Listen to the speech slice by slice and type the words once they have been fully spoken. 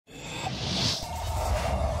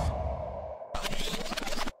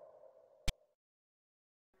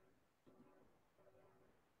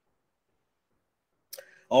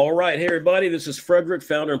All right. Hey, everybody. This is Frederick,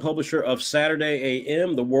 founder and publisher of Saturday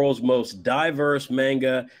AM, the world's most diverse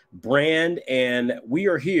manga brand. And we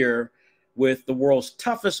are here with the world's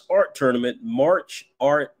toughest art tournament, March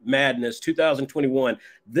Art Madness 2021.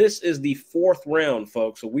 This is the fourth round,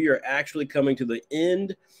 folks. So we are actually coming to the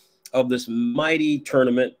end of this mighty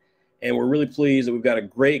tournament. And we're really pleased that we've got a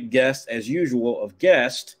great guest, as usual, of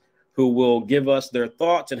guests who will give us their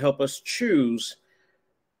thoughts and help us choose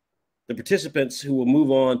the participants who will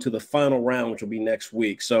move on to the final round, which will be next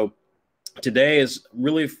week. So today is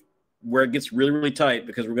really where it gets really, really tight,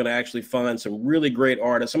 because we're going to actually find some really great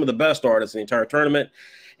artists, some of the best artists in the entire tournament,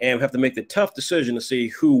 and we have to make the tough decision to see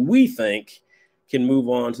who we think can move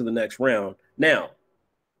on to the next round. Now,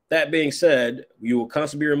 that being said, you will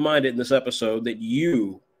constantly be reminded in this episode that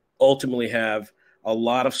you ultimately have a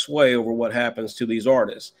lot of sway over what happens to these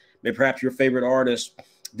artists. Maybe perhaps your favorite artist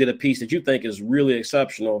did a piece that you think is really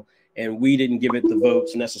exceptional, and we didn't give it the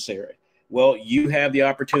votes necessary. Well, you have the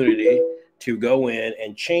opportunity to go in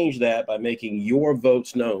and change that by making your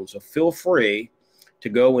votes known. So feel free to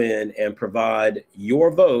go in and provide your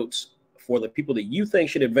votes for the people that you think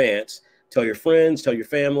should advance. Tell your friends, tell your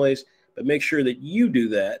families, but make sure that you do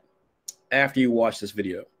that after you watch this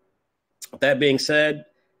video. With that being said,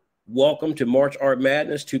 welcome to March Art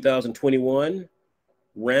Madness 2021,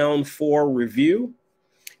 Round 4 review.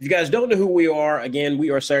 If you guys don't know who we are, again, we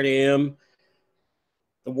are Saturday AM,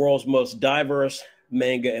 the world's most diverse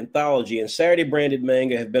manga anthology. And Saturday branded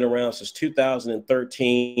manga have been around since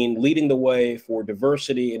 2013, leading the way for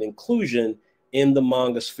diversity and inclusion in the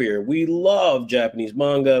manga sphere. We love Japanese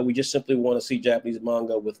manga. We just simply want to see Japanese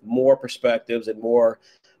manga with more perspectives and more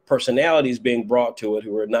personalities being brought to it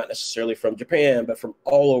who are not necessarily from Japan, but from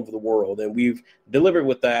all over the world. And we've delivered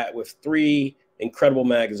with that with three incredible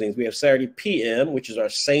magazines. We have Saturday PM, which is our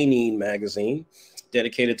seinen magazine,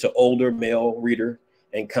 dedicated to older male reader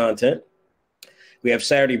and content. We have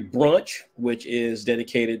Saturday Brunch, which is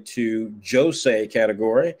dedicated to josei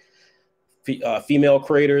category, female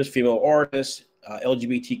creators, female artists,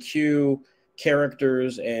 LGBTQ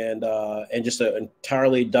characters, and just an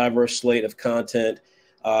entirely diverse slate of content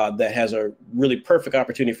that has a really perfect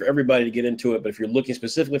opportunity for everybody to get into it. But if you're looking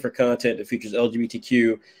specifically for content that features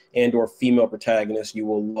LGBTQ and or female protagonists, you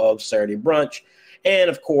will love Saturday Brunch. And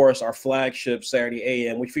of course, our flagship Saturday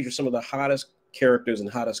AM, which features some of the hottest characters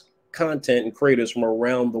and hottest content and creators from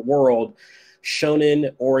around the world,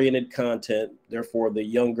 shonen-oriented content, therefore the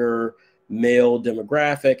younger male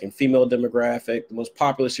demographic and female demographic. The most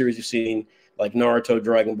popular series you've seen, like Naruto,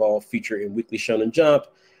 Dragon Ball, feature in Weekly Shonen Jump.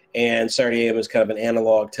 And Saturday AM is kind of an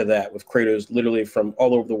analog to that, with creators literally from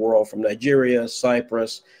all over the world, from Nigeria,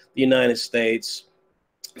 Cyprus, the United States,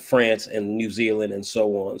 France, and New Zealand, and so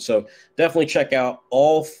on. So definitely check out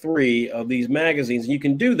all three of these magazines. And you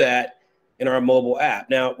can do that in our mobile app.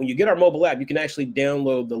 Now, when you get our mobile app, you can actually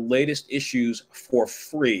download the latest issues for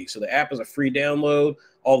free. So the app is a free download.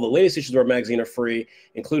 All the latest issues of our magazine are free,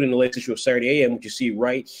 including the latest issue of Saturday AM, which you see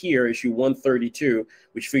right here, issue 132,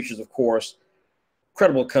 which features, of course,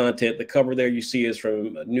 incredible content. The cover there you see is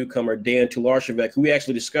from a newcomer, Dan Tularshevek, who we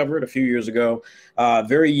actually discovered a few years ago.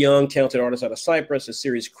 Very young, talented artist out of Cyprus. The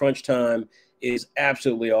series Crunch Time is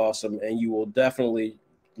absolutely awesome, and you will definitely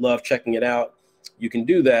love checking it out. You can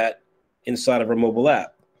do that inside of our mobile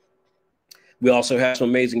app. We also have some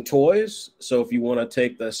amazing toys. So if you want to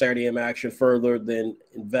take the Saturday AM action further, then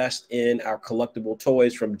invest in our collectible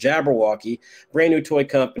toys from Jabberwocky, brand new toy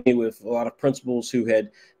company with a lot of principals who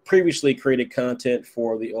had previously created content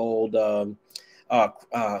for the old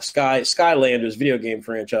Skylanders video game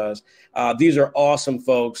franchise. These are awesome,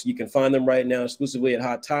 folks. You can find them right now exclusively at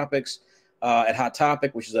Hot Topics. At Hot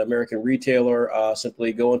Topic, which is an American retailer,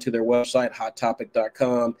 simply go into their website,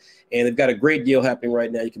 hottopic.com, and they've got a great deal happening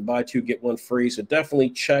right now. You can buy two, get one free, so definitely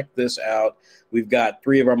check this out. We've got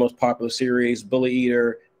three of our most popular series, Bully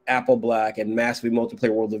Eater, Apple Black, and Massively Multiplayer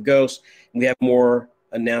World of Ghosts. We have more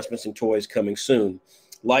announcements and toys coming soon.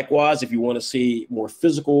 Likewise, if you want to see more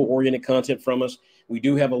physical-oriented content from us, we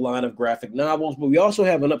do have a line of graphic novels, but we also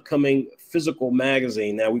have an upcoming physical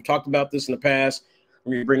magazine. Now, we've talked about this in the past.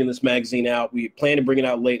 We're bringing this magazine out. We planned to bring it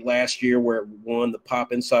out late last year, where it won the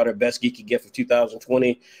Pop Insider Best Geeky Gift of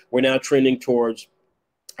 2020. We're now trending towards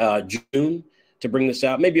June to bring this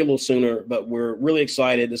out, maybe a little sooner, but we're really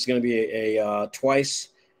excited. This is going to be a twice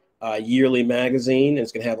yearly magazine, and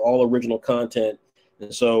it's going to have all original content.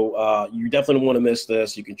 And so you definitely don't want to miss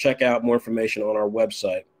this. You can check out more information on our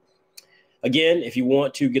website. Again, if you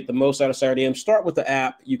want to get the most out of Saturday AM, start with the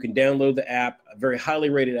app. You can download the app, a very highly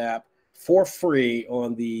rated app, for free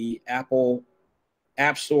on the Apple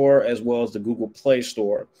App Store as well as the Google Play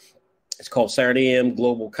Store. It's called Saturday AM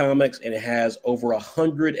Global Comics, and it has over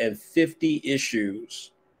 150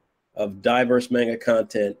 issues of diverse manga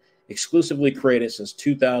content exclusively created since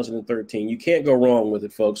 2013. You can't go wrong with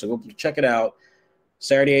it, folks. So go check it out.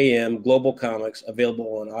 Saturday AM Global Comics,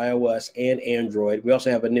 available on iOS and Android. We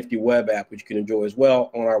also have a nifty web app, which you can enjoy as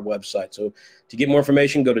well on our website. So to get more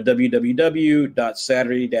information, go to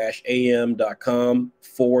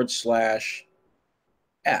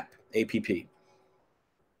www.saturday-am.com/app, APP.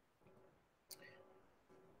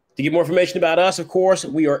 To get more information about us, of course,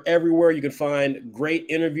 we are everywhere. You can find great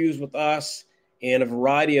interviews with us and a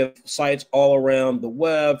variety of sites all around the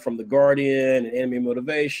web, from The Guardian and Anime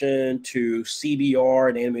Motivation to CBR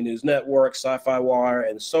and Anime News Network, Sci-Fi Wire,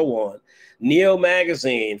 and so on. Neo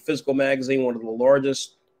Magazine, physical magazine, one of the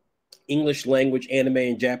largest English language anime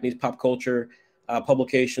and Japanese pop culture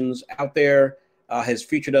publications out there, has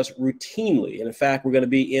featured us routinely. And in fact, we're going to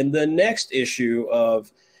be in the next issue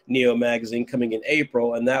of Neo Magazine coming in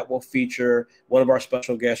April, and that will feature one of our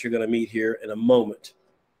special guests you're going to meet here in a moment.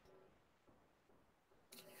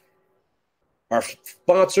 Our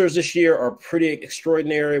sponsors this year are pretty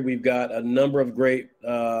extraordinary. We've got a number of great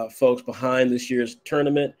folks behind this year's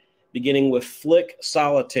tournament, beginning with Flick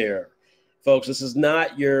Solitaire. Folks, this is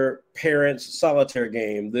not your parents' solitaire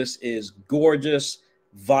game. This is gorgeous,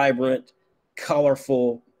 vibrant,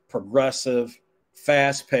 colorful, progressive,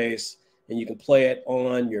 fast-paced, and you can play it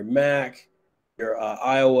on your Mac, your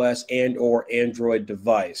iOS, and or Android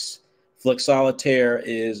device. Flick Solitaire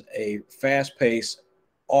is a fast-paced,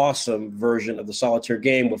 awesome version of the solitaire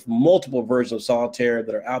game with multiple versions of solitaire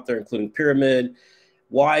that are out there, including Pyramid.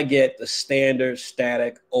 Why get the standard,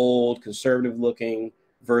 static, old, conservative-looking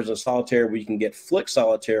version of solitaire where you can get Flick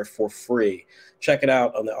Solitaire for free? Check it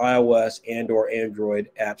out on the iOS and or Android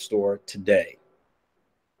App Store today.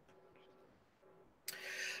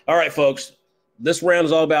 All right, folks. This round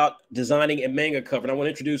is all about designing a manga cover. And I want to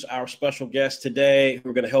introduce our special guest today who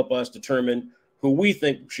are going to help us determine who we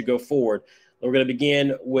think should go forward. We're going to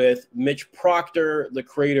begin with Mitch Proctor, the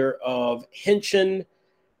creator of Henshin,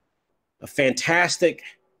 a fantastic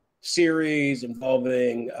series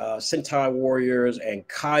involving Sentai Warriors and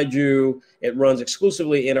Kaiju. It runs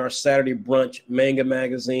exclusively in our Saturday Brunch manga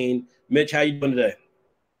magazine. Mitch, how you doing today?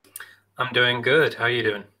 I'm doing good. How are you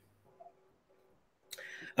doing?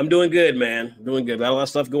 I'm doing good, man. I'm doing good. Got a lot of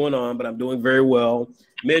stuff going on, but I'm doing very well.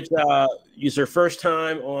 Mitch, it's your first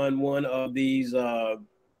time on one of these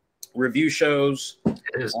review shows. It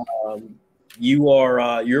is.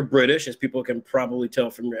 You're British, as people can probably tell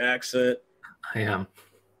from your accent. I am.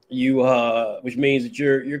 Which means that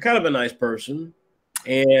you're kind of a nice person,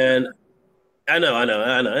 and I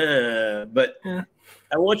know, but yeah.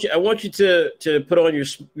 I want you to put on your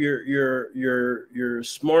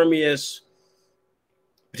smarmiest,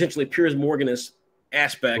 potentially Piers Morganist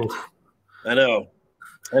aspect. Oof. I know.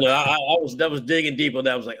 I was digging deep on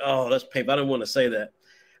that. I was like, oh, that's painful. I didn't want to say that.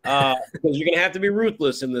 Because you're going to have to be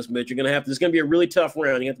ruthless in this, Mitch. It's going to be a really tough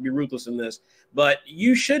round. You have to be ruthless in this. But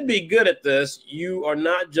you should be good at this. You are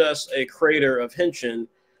not just a creator of Henshin.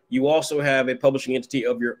 You also have a publishing entity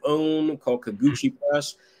of your own called Kaguchi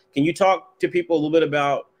Press. Can you talk to people a little bit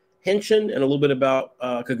about Henshin and a little bit about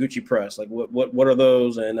Kaguchi Press? Like what are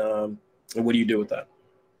those and what do you do with that?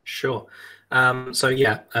 Sure. As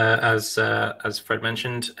Fred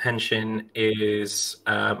mentioned, Henshin is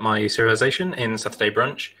my serialization in Saturday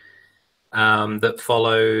Brunch that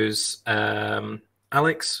follows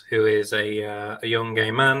Alex, who is a young gay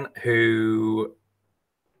man who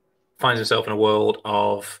finds himself in a world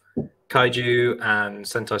of kaiju and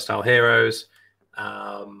Sentai-style heroes.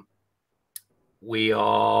 We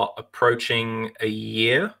are approaching a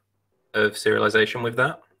year of serialization with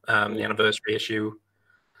that. The anniversary issue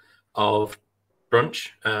of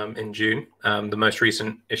Brunch in June. The most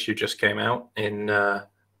recent issue just came out in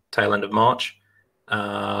tail end of March.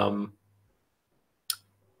 And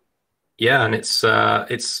it's I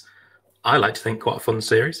like to think quite a fun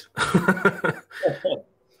series. I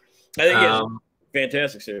think it's a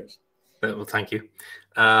fantastic series. Well, thank you.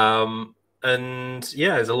 And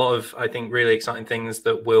yeah, there's a lot of, I think, really exciting things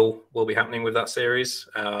that will be happening with that series.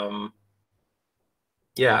 And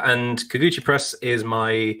Kaguchi Press is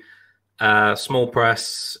my small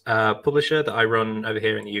press publisher that I run over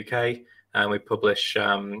here in the UK, and we publish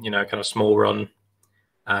kind of small run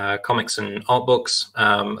comics and art books,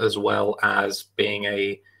 as well as being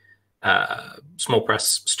a small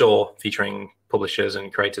press store featuring publishers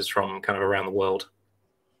and creators from kind of around the world.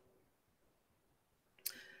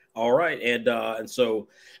 All right, and so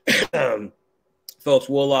folks,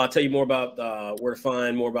 we'll tell you more about where to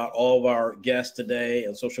find more about all of our guests today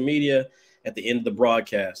on social media at the end of the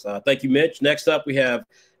broadcast. Thank you, Mitch. Next up, we have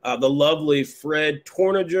the lovely Fred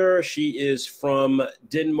Tornager. She is from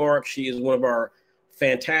Denmark. She is one of our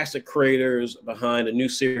fantastic creators behind a new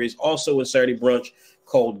series also in Saturday Brunch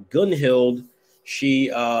called Gunhild.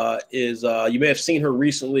 She is, you may have seen her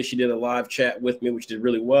recently. She did a live chat with me, which did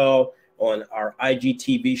really well on our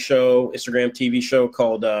IGTV show, Instagram TV show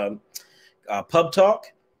called Pub Talk.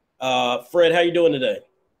 Fred, how you doing today?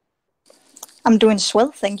 I'm doing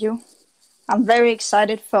swell, thank you. I'm very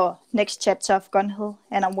excited for next chapter of Gunhild,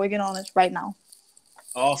 and I'm working on it right now.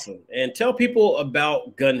 Awesome. And tell people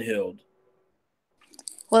about Gunhild.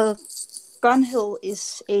 Well, Gunhild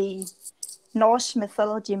is a Norse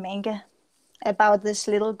mythology manga about this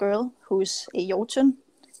little girl who's a Jotun,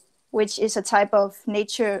 which is a type of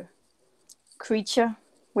nature creature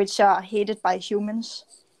which are hated by humans.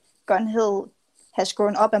 Gunhild has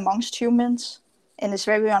grown up amongst humans and is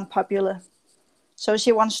very unpopular. So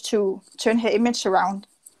she wants to turn her image around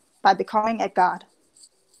by becoming a god.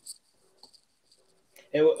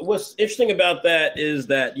 And what's interesting about that is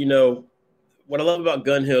that, you know, what I love about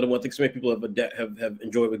Gunhild and what I think so many people have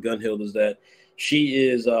enjoyed with Gunhild is that she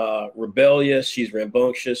is rebellious. She's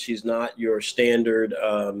rambunctious. She's not your standard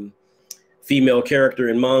female character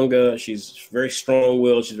in manga. She's very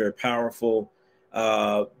strong-willed. She's very powerful.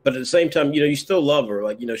 But at the same time, you know, you still love her.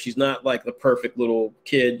 Like, you know, she's not like the perfect little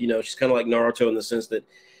kid. You know, she's kind of like Naruto in the sense that,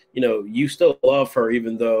 you know, you still love her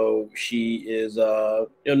even though she is, you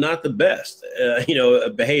know, not the best, you know,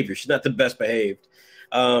 behavior. She's not the best behaved.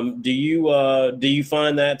 Do you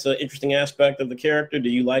find that's an interesting aspect of the character? Do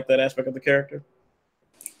you like that aspect of the character?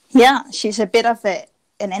 Yeah, she's a bit of an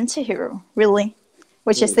anti-hero, really,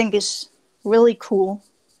 which I think is really cool,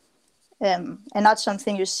 and not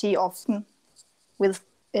something you see often with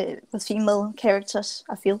female characters,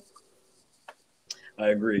 I feel. I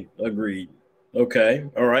agree. Agreed. Okay.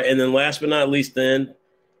 All right. And then last but not least then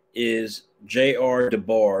is J.R.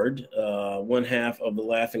 DeBard, one half of the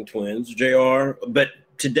Laughing Twins. J.R., but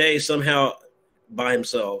today somehow by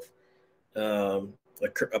himself, a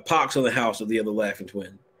pox on the house of the other Laughing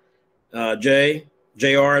Twin.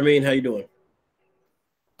 J.R., I mean, how you doing?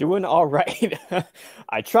 Doing all right.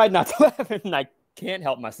 I tried not to laugh and I can't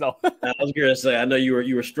help myself. I was going to say, I know you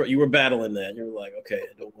were battling that. You were like, okay,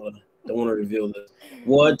 I don't want to reveal this.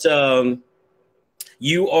 What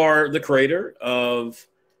you are the creator of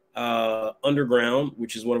Underground,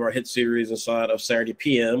 which is one of our hit series inside of Saturday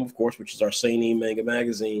PM, of course, which is our seinen manga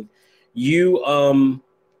magazine.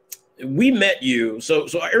 We met you. So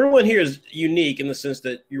everyone here is unique in the sense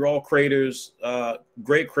that you're all creators,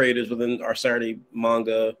 great creators within our Saturday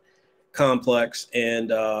manga complex.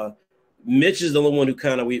 And Mitch is the only one who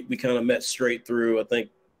we kind of met straight through. I think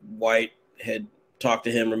White had talked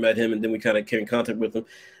to him or met him, and then we kind of came in contact with him.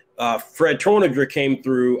 Fred Tornager came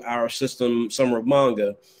through our system, Summer of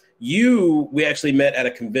Manga. We actually met at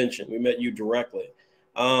a convention. We met you directly.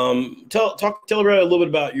 Tell everybody a little bit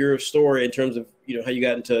about your story in terms of, you know, how you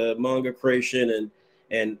got into manga creation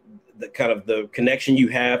and the kind of the connection you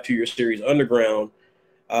have to your series Underground.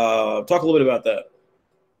 Talk a little bit about that.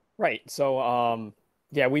 Right. So,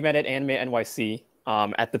 yeah, we met at Anime NYC.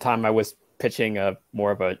 At the time, I was pitching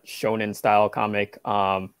more of a shonen style comic.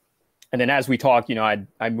 And then as we talked, you know,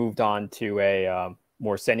 I moved on to a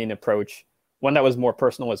more seinen approach, one that was more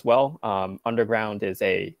personal as well. Underground is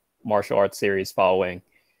a martial arts series following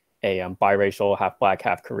a biracial, half black,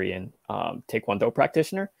 half Korean Taekwondo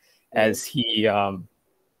practitioner as he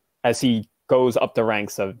goes up the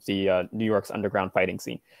ranks of the New York's underground fighting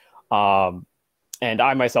scene. And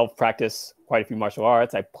I myself practice quite a few martial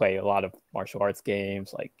arts. I play a lot of martial arts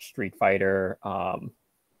games like Street Fighter,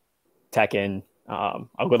 Tekken,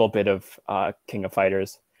 a little bit of King of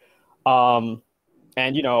Fighters.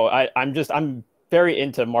 And, you know, I'm very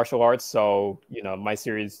into martial arts. So, you know, my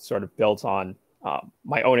series sort of builds on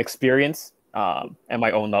my own experience and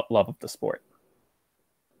my own love of the sport.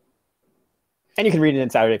 And you can read it in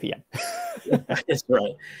Saturday PM. That's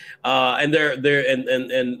right. And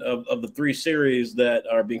of the three series that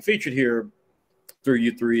are being featured here through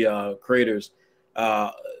you three creators,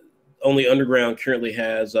 only Underground currently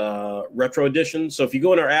has retro editions. So if you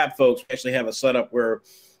go in our app, folks, we actually have a setup where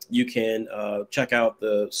you can check out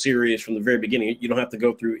the series from the very beginning. You don't have to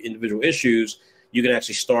go through individual issues. You can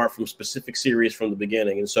actually start from specific series from the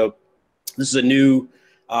beginning. And so this is a new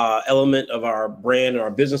element of our brand and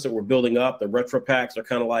our business that we're building up. The retro packs are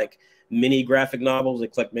kind of like mini graphic novels. They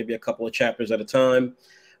collect maybe a couple of chapters at a time.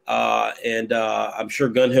 And I'm sure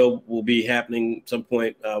Gunhild will be happening at some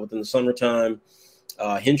point within the summertime.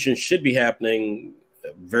 Henshin should be happening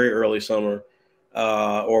very early summer.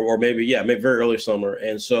 or maybe maybe very early summer.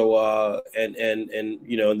 And so and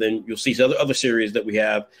then you'll see other series that we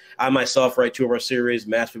have. I myself write 2 of our series,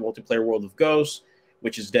 Master Multiplayer World of Ghosts,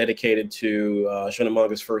 which is dedicated to Shonen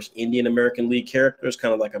Manga's first Indian American lead characters,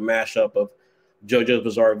 kind of like a mashup of JoJo's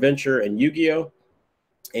Bizarre Adventure and Yu-Gi-Oh!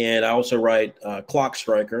 And I also write Clock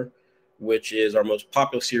Striker, which is our most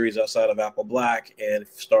popular series outside of Apple Black, and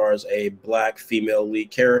stars a Black female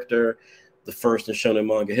lead character, the first in Shonen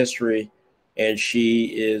manga history. And she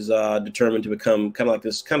is determined to become kind of like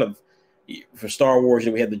this for Star Wars,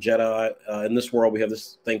 we had the Jedi. In this world, we have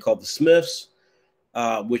this thing called the Smiths,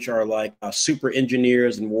 which are like super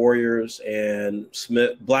engineers and warriors. And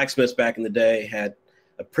blacksmiths back in the day had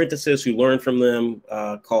apprentices who learned from them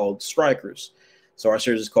called strikers. So our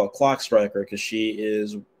series is called Clock Striker because she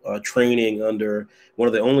is training under one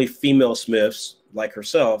of the only female smiths like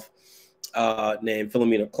herself, named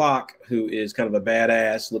Philomena Clock, who is kind of a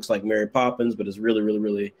badass, looks like Mary Poppins, but is really, really,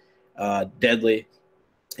 really deadly.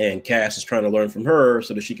 And Cass is trying to learn from her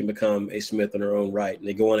so that she can become a smith in her own right. And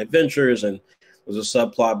they go on adventures, and there's a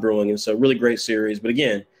subplot brewing. And so really great series. But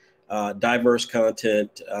again, diverse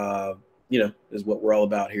content, is what we're all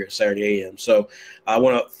about here at Saturday AM. So I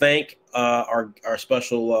want to thank our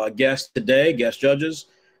special guest today, guest judges.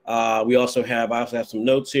 I also have some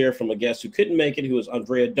notes here from a guest who couldn't make it, who is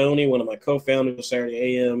Andrea Doni, one of my co-founders of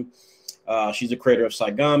Saturday AM. She's the creator of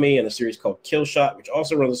Saigami and a series called Kill Shot, which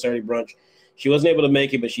also runs the Saturday Brunch. She wasn't able to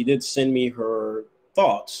make it, but she did send me her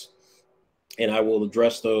thoughts, and I will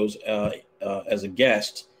address those as a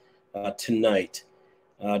guest tonight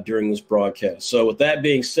during this broadcast. So with that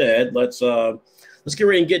being said, let's get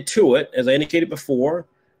ready and get to it. As I indicated before,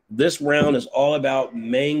 this round is all about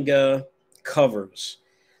manga covers.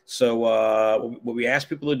 So what we asked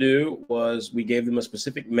people to do was we gave them a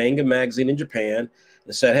specific manga magazine in Japan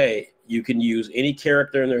and said, hey, you can use any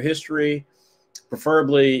character in their history.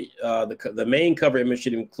 Preferably, the main cover image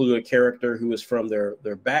should include a character who is from their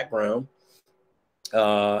background.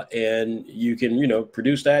 And you can,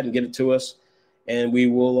 produce that and get it to us, and we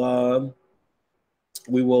will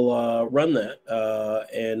run that,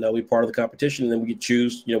 and they'll be part of the competition, and then we can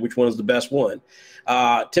choose, which one is the best one.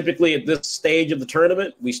 Typically at this stage of the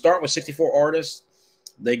tournament, we start with 64 artists.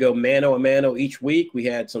 They go mano a mano each week. We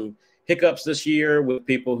had some hiccups this year with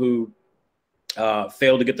people who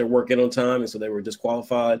failed to get their work in on time, and so they were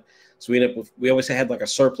disqualified. So we always had like a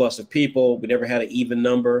surplus of people. We never had an even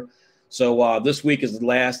number. So this week is the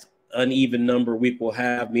last uneven number week we'll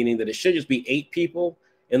have, meaning that it should just be 8 people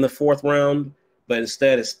in the 4th round, but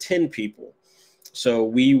instead it's 10 people. So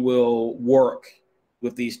we will work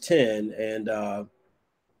with these 10, and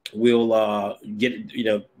we'll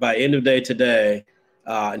get, by end of day today,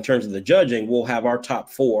 in terms of the judging, we'll have our top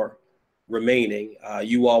 4 remaining.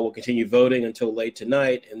 You all will continue voting until late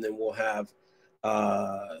tonight, and then we'll have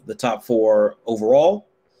the top 4 overall.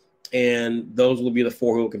 And those will be the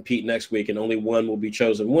 4 who will compete next week, and only 1 will be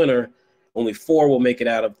chosen winner. Only 4 will make it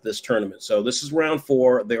out of this tournament. So this is round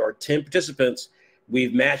 4. There are 10 participants.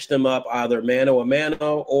 We've matched them up either mano a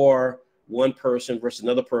mano or one person versus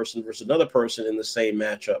another person in the same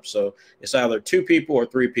matchup. So it's either 2 people or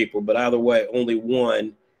 3 people, but either way, only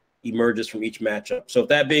 1 emerges from each matchup. So with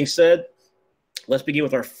that being said, let's begin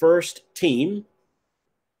with our first team.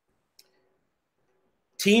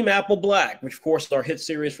 Team Apple Black, which of course is our hit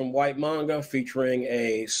series from White Manga, featuring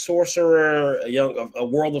a sorcerer, a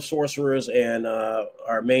world of sorcerers, and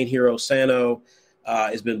our main hero Sano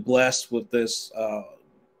has been blessed with this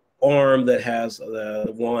arm that has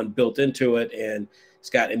the wand built into it, and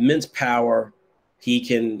it's got immense power. He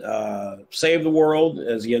can save the world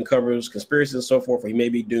as he uncovers conspiracies and so forth, or he may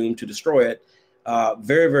be doomed to destroy it.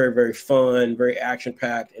 Very, very, very fun, very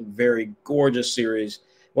action-packed, and very gorgeous series.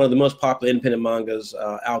 One of the most popular independent mangas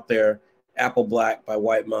out there, Apple Black by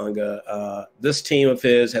White Manga. This team of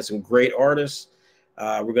his has some great artists.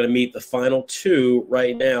 We're going to meet the final 2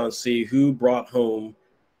 right now and see who brought home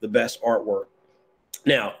the best artwork.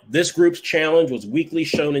 Now, this group's challenge was Weekly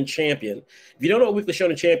Shonen Champion. If you don't know what Weekly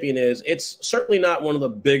Shonen Champion is, it's certainly not one of the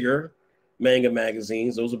bigger manga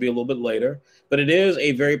magazines. Those will be a little bit later. But it is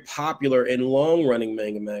a very popular and long-running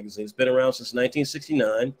manga magazine. It's been around since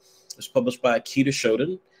 1969. It's published by Akita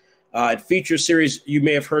Shoten. It features series you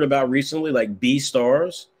may have heard about recently, like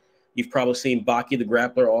B-Stars. You've probably seen Baki the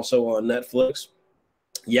Grappler also on Netflix.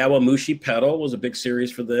 Yawamushi Pedal was a big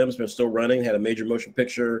series for them. It's been still running. Had a major motion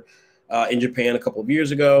picture in Japan a couple of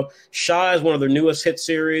years ago. Shy is one of their newest hit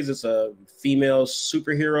series. It's a female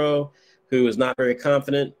superhero who is not very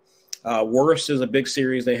confident. Worse is a big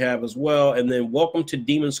series they have as well. And then Welcome to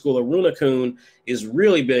Demon School of Runakun is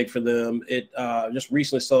really big for them. It just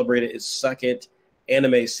recently celebrated its 2nd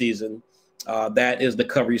anime season. That is the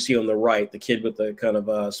cover you see on the right. The kid with the kind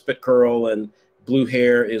of spit curl and blue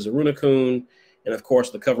hair is Aruna-kun. And of course,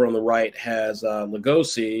 the cover on the right has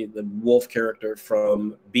Legoshi, the wolf character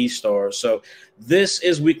from Beastars. So this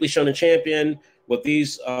is Weekly Shonen Champion. What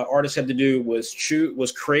these artists had to do was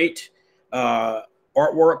create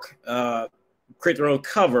artwork, create their own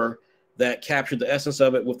cover that captured the essence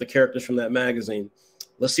of it with the characters from that magazine.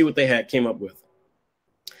 Let's see what they came up with.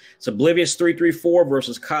 It's Oblivious 334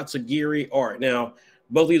 versus Katsugiri Art. Now,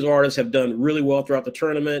 both these artists have done really well throughout the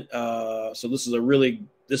tournament. So this is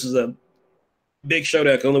a big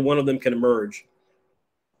showdown. Only one of them can emerge.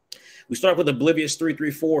 We start with Oblivious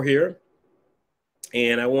 334 here.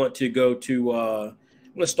 And I want to go to, I'm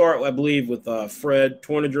going to start, I believe, with Fred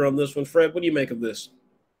Tornager on this one. Fred, what do you make of this?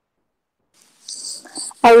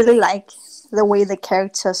 I really like the way the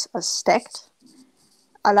characters are stacked.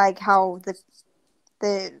 I like how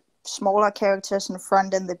the smaller characters in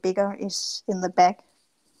front and the bigger is in the back.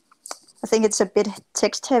 I think it's a bit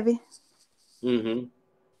text heavy.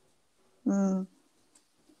 Mm-hmm.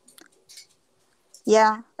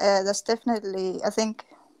 Yeah, that's definitely. I think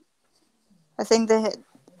the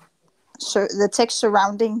text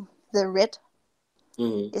surrounding the red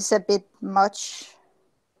is a bit much.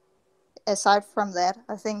 Aside from that,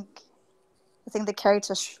 I think the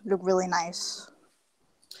characters look really nice.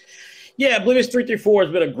 Yeah, Oblivious 334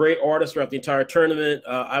 has been a great artist throughout the entire tournament.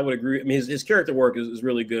 I would agree. I mean, his character work is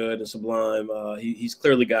really good and sublime. He's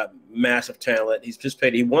clearly got massive talent. He's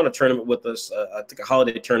participated. He won a tournament with us, I think a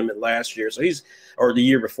holiday tournament last year. So or the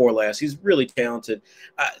year before last. He's really talented.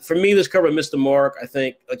 For me, this cover missed the mark. I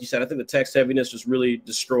think, like you said, I think the text heaviness just really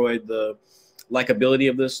destroyed the likability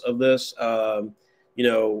of this.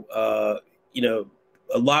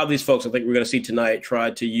 A lot of these folks I think we're going to see tonight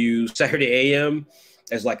tried to use Saturday AM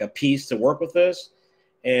as like a piece to work with this.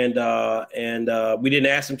 And we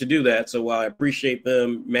didn't ask them to do that. So while I appreciate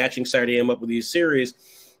them matching Saturday AM up with these series,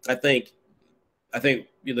 I think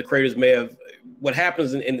the creators may have, what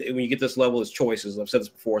happens when you get this level is choices. I've said this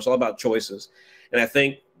before. It's all about choices. And I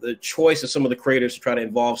think the choice of some of the creators to try to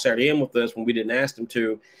involve Saturday AM with this when we didn't ask them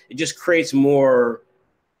to, it just creates it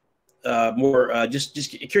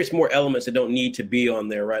creates more elements that don't need to be on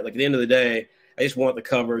there, right? Like at the end of the day, I just want the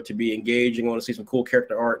cover to be engaging. I want to see some cool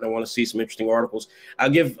character art, and I want to see some interesting articles. I'll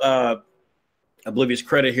give Oblivious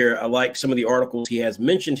credit here. I like some of the articles he has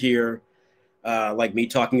mentioned here, like me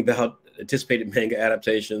talking about anticipated manga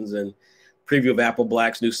adaptations and preview of Apple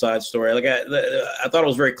Black's new side story. Like I thought it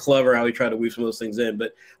was very clever how he tried to weave some of those things in.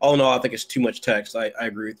 But all in all, I think it's too much text. I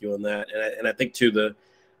agree with you on that, and I think too the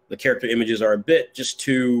character images are a bit just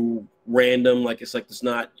too random. Like it's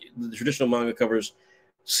not the traditional manga covers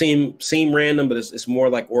seem random, but it's more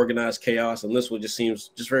like organized chaos, and this one just seems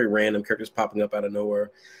just very random, characters popping up out of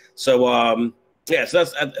nowhere. So so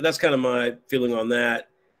that's kind of my feeling on that.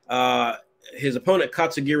 His opponent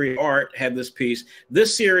Katsugiri Art had this piece.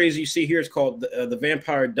 This series you see here is called The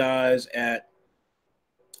Vampire Dies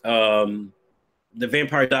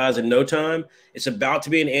in No Time. It's about to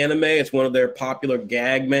be an anime. It's one of their popular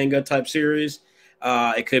gag manga type series.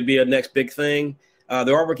 It could be a next big thing.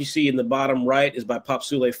 The artwork you see in the bottom right is by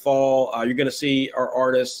Popsule Fall. You're going to see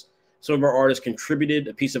some of our artists contributed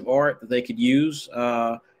a piece of art that they could use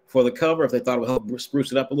for the cover if they thought it would help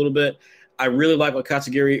spruce it up a little bit. I really like what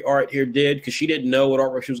Katsugiri Art here did because she didn't know what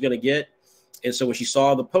artwork she was going to get. And so when she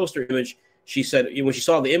saw the poster image, she said, when she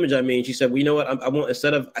saw the image, she said, well, you know what? I want,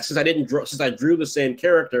 since I drew the same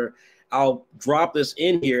character, I'll drop this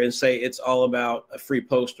in here and say it's all about a free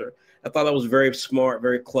poster. I thought that was very smart,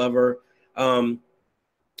 very clever. I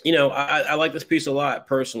like this piece a lot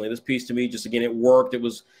personally. This piece to me, just again, it worked. It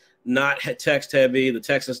was not text heavy. The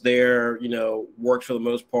text is there, worked for the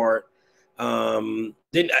most part. The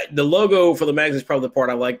logo for the magazine is probably the part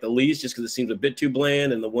I like the least, just because it seems a bit too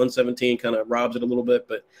bland, and the 117 kind of robs it a little bit.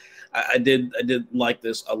 But I did like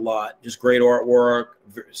this a lot. Just great artwork,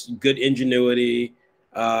 good ingenuity.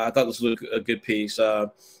 I thought this was a good piece. I'm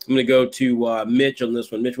going to go to Mitch on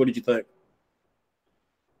this one. Mitch, what did you think?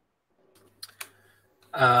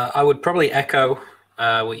 I would probably echo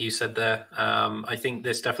what you said there. I think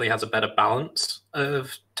this definitely has a better balance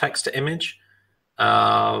of text to image.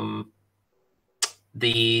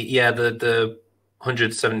 The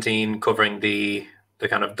 117 covering the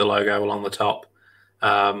kind of the logo along the top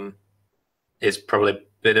is probably a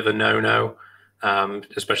bit of a no-no,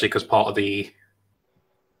 especially because part of the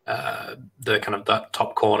kind of that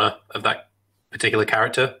top corner of that particular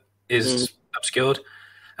character is obscured.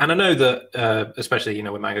 And I know that, especially,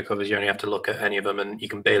 with manga covers, you only have to look at any of them and you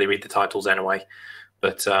can barely read the titles anyway.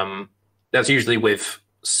 But that's usually with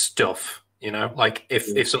stuff, like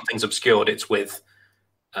if something's obscured, it's with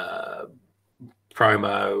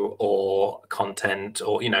promo or content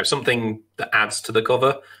or, you know, something that adds to the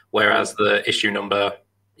cover, whereas the issue number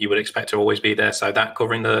you would expect to always be there. So that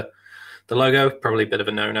covering the logo, probably a bit of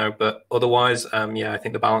a no-no, but otherwise, yeah, I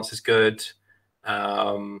think the balance is good.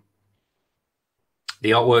 The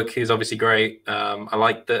artwork is obviously great. I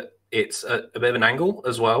like that it's a bit of an angle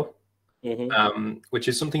as well, which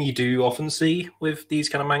is something you do often see with these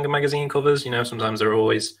kind of manga magazine covers. You know, sometimes they're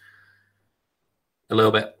always a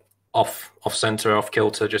little bit off center, off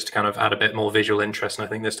kilter, just to kind of add a bit more visual interest. And I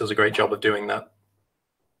think this does a great job of doing that.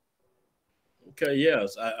 Okay,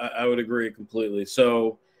 yes, I would agree completely.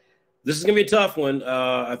 So this is going to be a tough one.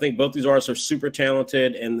 I think both these artists are super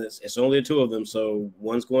talented, and it's only the two of them. So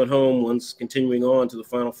one's going home, one's continuing on to the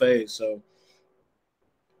final phase. So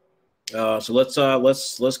let's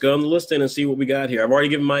go on the listing and see what we got here. I've already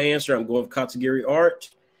given my answer. I'm going with Katsugiri art.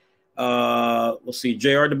 Let's see,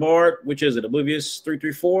 J.R. DeBard, which is it, Oblivious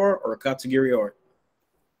 334 or Katsugiri art?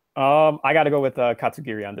 I got to go with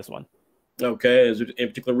Katsugiri on this one. Okay, is there any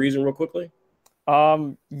particular reason, real quickly?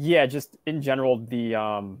 Yeah, just in general, the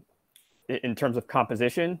in terms of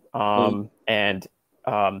composition and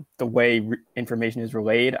the way information is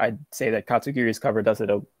relayed, I'd say that Katsugiri's cover does it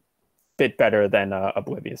a bit better than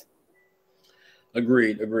Oblivious.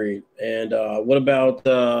 Agreed. And what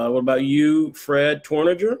about you, Fred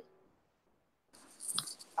Torninger?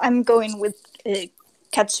 I'm going with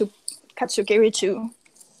Katsugiri too.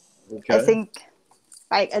 Okay. I think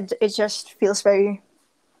it just feels a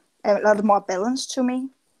lot more balanced to me,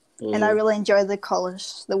 and I really enjoy the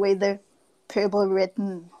colors, the way the purple, red,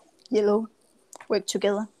 and yellow work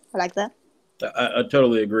together. I like that. I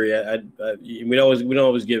totally agree. We don't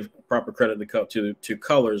always give proper credit to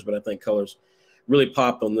colors, but I think colors really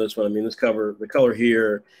popped on this one. I mean, the color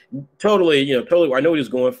here, totally. I know what he was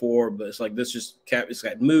going for, but it's like this it's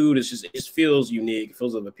got mood. It just feels unique. It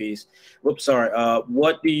feels like a piece. Whoops, sorry.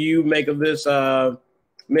 What do you make of this,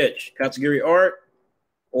 Mitch? Katsugiri art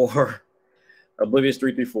or Oblivious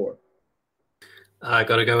 334? I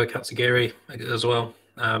got to go with Katsugiri as well,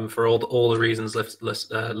 for all the reasons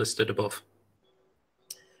listed above.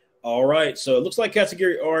 All right, so it looks like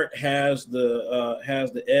Katsugiri art has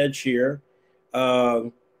the edge here.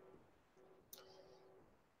 So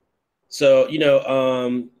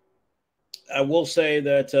I will say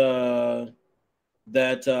that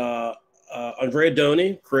Andrea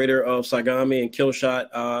Doni, creator of Saigami and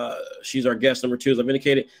Killshot, she's our guest number 2, as I've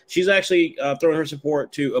indicated. She's actually throwing her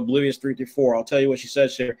support to Oblivious 334. I'll tell you what she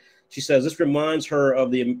says here. She says this reminds her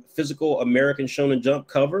of the physical American Shonen Jump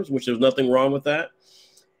covers, which there's nothing wrong with that.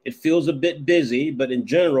 It feels a bit busy, but in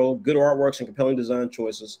general, good artworks and compelling design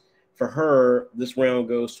choices. For her, this round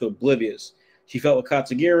goes to Oblivious. She felt with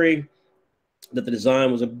Katsugiri that the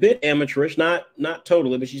design was a bit amateurish, not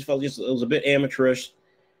totally, but she felt it was a bit amateurish,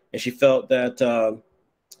 and she felt that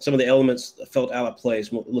some of the elements felt out of place,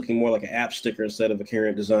 looking more like an app sticker instead of a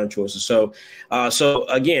coherent design choices. So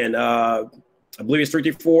again, Oblivious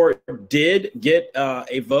 334 did get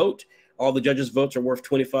a vote. All the judges' votes are worth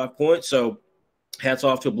 25 points. So hats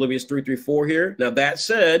off to Oblivious 334 here. Now, that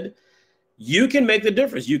said, you can make the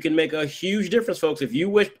difference. You can make a huge difference, folks. If you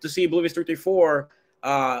wish to see Oblivious 334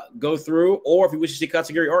 go through, or if you wish to see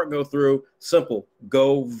Katsugiri art go through, simple,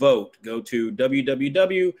 go vote. Go to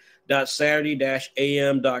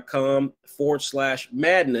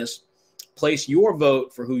www.saturday-am.com/madness. Place your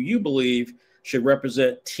vote for who you believe should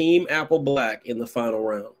represent Team Apple Black in the final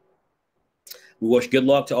round. We wish good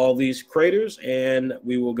luck to all these creators, and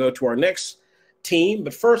we will go to our next team.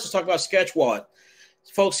 But first, let's talk about Sketch Wallet.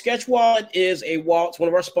 Folks, Sketch Wallet is a wallet. It's one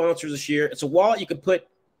of our sponsors this year. It's a wallet you can put,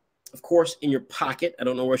 of course, in your pocket. I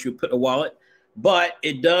don't know where you would put a wallet, but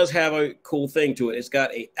it does have a cool thing to it. It's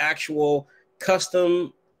got an actual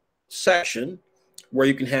custom section where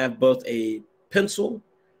you can have both a pencil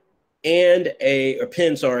and a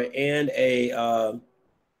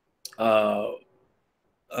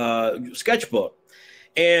sketchbook.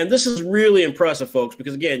 And this is really impressive, folks,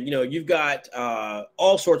 because again, you've got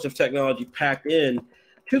all sorts of technology packed in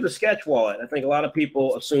to the Sketch Wallet. I think a lot of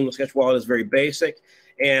people assume the Sketch Wallet is very basic,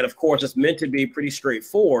 and of course, it's meant to be pretty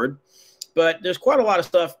straightforward. But there's quite a lot of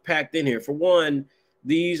stuff packed in here. For one,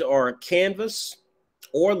 these are canvas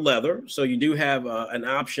or leather, so you do have an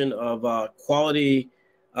option of quality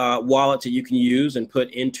wallets that you can use and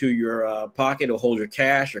put into your pocket. It'll hold your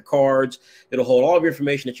cash, your cards. It'll hold all of your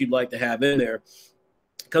information that you'd like to have in there.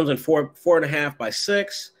 Comes in 4.5 by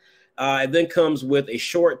 6. It then comes with a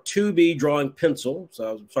short 2B drawing pencil.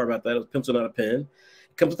 So I'm sorry about that. It was a pencil, not a pen.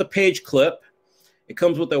 It comes with a page clip. It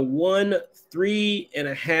comes with a 1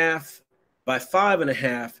 3.5 by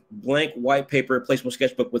 5.5 blank white paper replaceable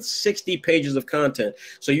sketchbook with 60 pages of content.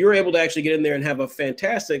 So you're able to actually get in there and have a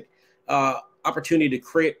fantastic opportunity to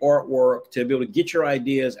create artwork, to be able to get your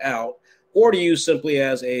ideas out, or to use simply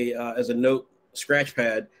as a note scratch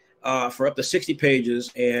pad for up to 60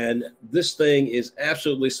 pages. And this thing is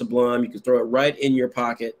absolutely sublime. You can throw it right in your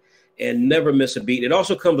pocket and never miss a beat. It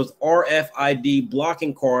also comes with RFID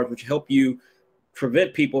blocking cards, which help you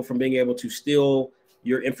prevent people from being able to steal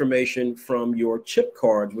your information from your chip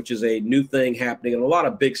cards, which is a new thing happening in a lot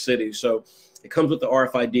of big cities. So it comes with the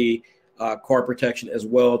RFID card protection as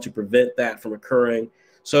well to prevent that from occurring.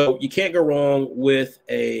 So you can't go wrong with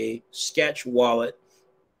a sketch wallet.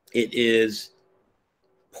 It is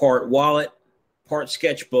part wallet, part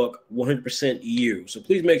sketchbook, 100% you. So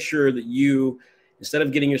please make sure that you, instead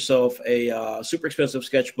of getting yourself a super expensive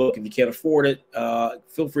sketchbook, if you can't afford it,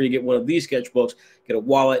 feel free to get one of these sketchbooks. Get a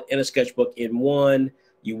wallet and a sketchbook in one.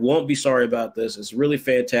 You won't be sorry about this. It's really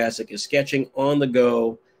fantastic. It's sketching on the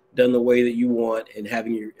go, done the way that you want, and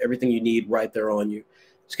having everything you need right there on you.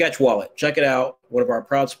 Sketch Wallet. Check it out. One of our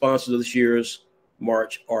proud sponsors of this year's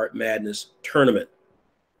March Art Madness tournament.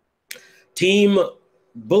 Team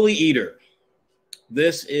Bully Eater.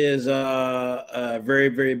 This is a very,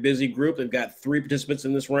 very busy group. They've got 3 participants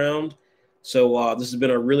in this round. So this has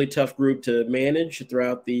been a really tough group to manage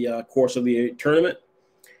throughout the course of the tournament.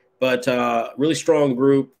 But really strong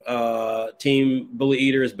group. Team Bully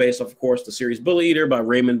Eater is based off, of course, the series Bully Eater by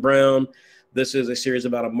Raymond Brown. This is a series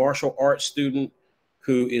about a martial arts student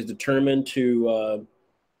who is determined to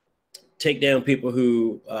take down people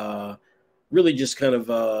who really just kind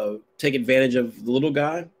of take advantage of the little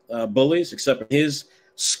guy, bullies, except in his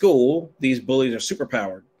school, these bullies are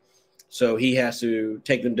superpowered. So he has to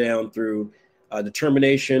take them down through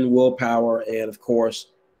determination, willpower, and, of course,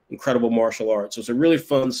 incredible martial arts. So it's a really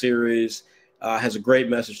fun series, has a great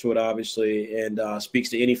message to it, obviously, and speaks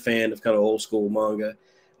to any fan of kind of old school manga.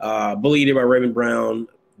 Bully Eater by Raymond Brown.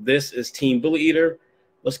 This is Team Bully Eater.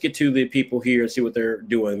 Let's get to the people here and see what they're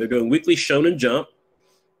doing. They're doing Weekly Shonen Jump.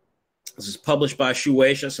 This is published by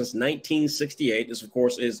Shueisha since 1968. This, of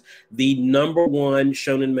course, is the #1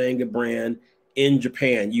 shonen manga brand in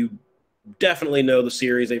Japan. You definitely know the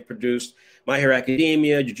series. They've produced My Hero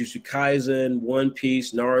Academia, Jujutsu Kaisen, One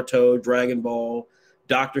Piece, Naruto, Dragon Ball,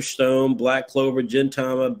 Dr. Stone, Black Clover,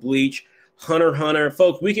 Gintama, Bleach, Hunter x Hunter.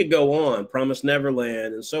 Folks, we could go on, Promised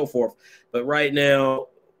Neverland, and so forth. But right now,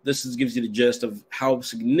 this gives you the gist of how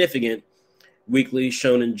significant Weekly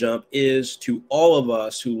Shonen Jump is to all of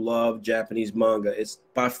us who love Japanese manga. It's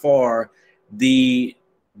by far the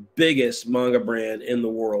biggest manga brand in the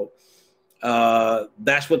world.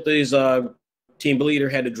 That's what these Team Bully Eater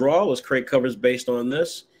had to draw, was create covers based on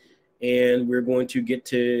this. And we're going to get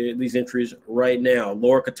to these entries right now.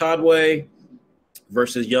 Laura Katadwe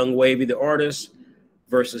versus Young Wavy, the artist,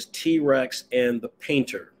 versus T-Rex and the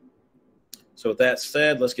painter. So with that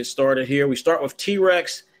said, let's get started here. We start with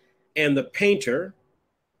T-Rex and the painter.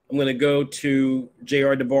 I'm going to go to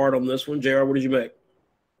J.R. DeBard on this one. J.R., what did you make?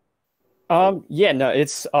 Yeah, no,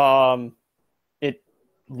 it's it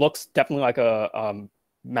looks definitely like a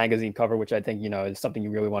magazine cover, which I think, you know, is something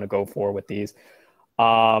you really want to go for with these.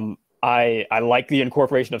 I like the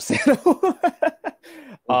incorporation of Sano.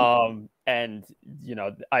 And, you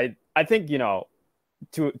know, I think, you know,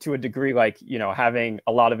 to a degree, like, you know, having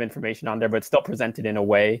a lot of information on there, but still presented in a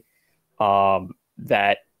way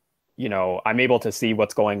that, you know, I'm able to see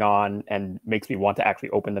what's going on and makes me want to actually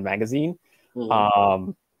open the magazine.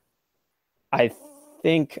 I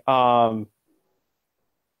think I'm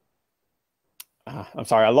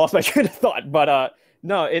sorry, I lost my train of thought, but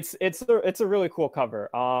no, it's a really cool cover.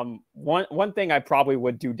 One thing I probably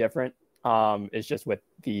would do different is just with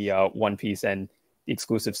the One Piece and the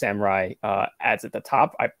exclusive Samurai ads at the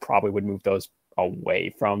top. I probably would move those away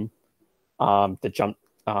from the Jump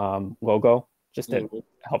logo just to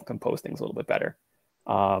help compose things a little bit better.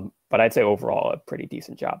 But I'd say overall a pretty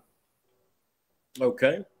decent job.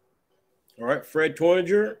 Okay. All right, Fred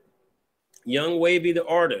Toininger, Young Wavy, the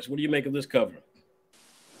artist. What do you make of this cover?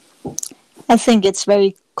 I think it's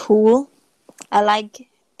very cool. I like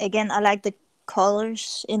the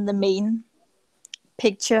colors in the main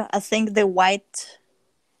picture. I think the white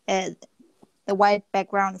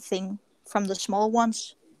background thing from the small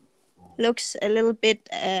ones looks a little bit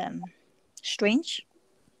strange.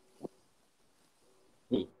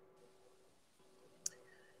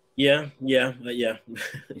 Yeah. There's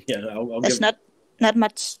not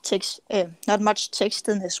much text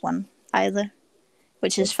in this one either,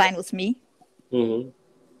 which is fine with me.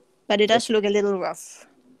 But it does look a little rough.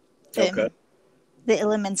 Okay. The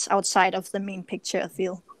elements outside of the main picture, I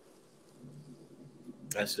feel.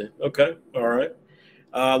 I see. Okay. All right.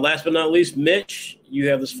 Last but not least, Mitch, you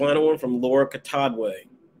have this final one from Laura Katadwe.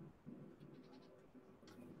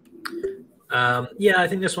 Yeah, I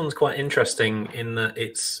think this one's quite interesting in that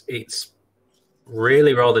it's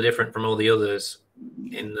really rather different from all the others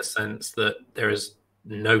in the sense that there is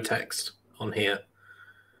no text on here,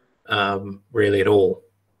 really at all.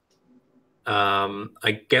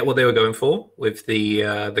 I get what they were going for with the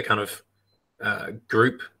kind of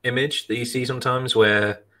group image that you see sometimes,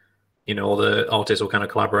 where all the artists will kind of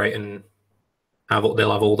collaborate and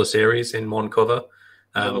they'll have all the series in one cover,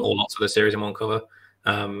 or lots of the series in one cover.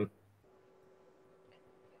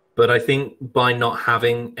 But I think by not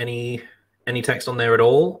having any text on there at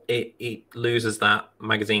all, it loses that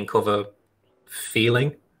magazine cover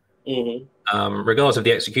feeling. Regardless of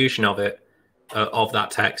the execution of it, of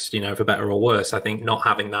that text, for better or worse. I think not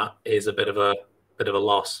having that is a bit of a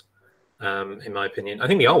loss, in my opinion. I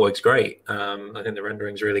think the artwork's great. I think the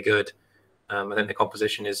rendering's really good. I think the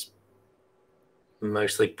composition is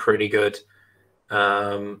mostly pretty good.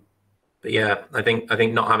 But yeah, I think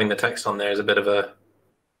not having the text on there is a bit of a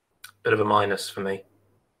minus for me.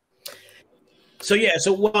 So yeah,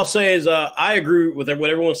 so what I'll say is I agree with what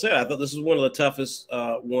everyone said. I thought this was one of the toughest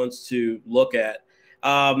ones to look at.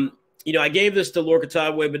 I gave this to Laura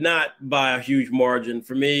Katadwe, but not by a huge margin.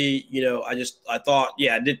 For me, I thought,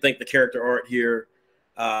 I did think the character art here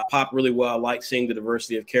popped really well. I liked seeing the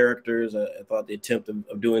diversity of characters. I thought the attempt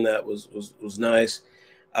of doing that was nice.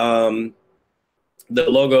 The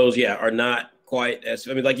logos, are not quite as,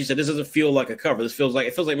 like you said, this doesn't feel like a cover. It feels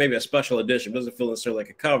like maybe a special edition. It doesn't feel necessarily like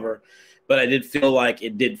a cover, but I did feel like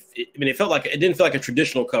it didn't feel like a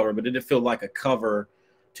traditional cover, but it did feel like a cover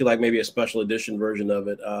to like maybe a special edition version of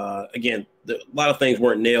it. Again, a lot of things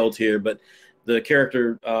weren't nailed here, but the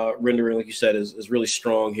character rendering, like you said, is really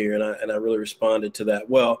strong here, and I really responded to that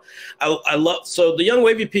well. I love, so the Young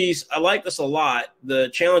Wavy piece, I like this a lot. The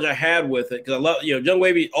challenge I had with it, because I love, Young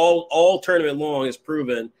Wavy all tournament long has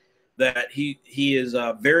proven that he is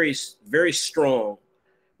very, very strong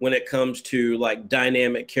when it comes to like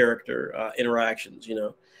dynamic character interactions.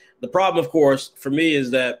 The problem, of course, for me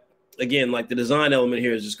is that, again, like the design element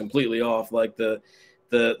here is just completely off. Like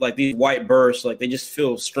like these white bursts, like they just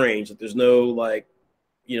feel strange. Like there's no like,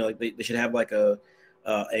 like they should have like they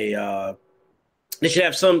should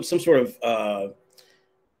have some sort of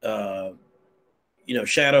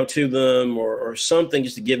shadow to them or something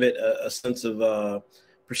just to give it a sense of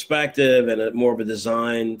perspective and more of a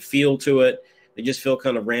design feel to it. They just feel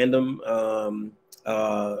kind of random. The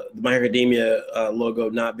My Academia logo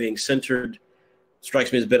not being centered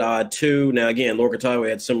strikes me as a bit odd too. Now, again, Laura Katadwe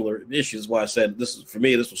had similar issues. Why I said this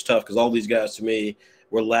was tough, because all these guys to me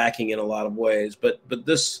were lacking in a lot of ways. But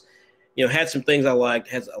this, had some things I liked,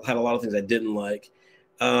 had a lot of things I didn't like.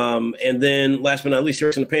 And then last but not least,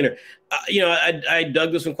 Erickson the Painter. I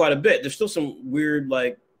dug this one quite a bit. There's still some weird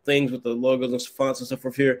like things with the logos and fonts and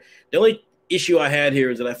stuff here. The only issue I had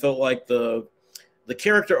here is that I felt like the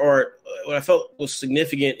character art, what I felt was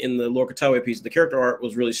significant in the Laura Katadwe piece, the character art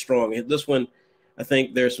was really strong. This one, I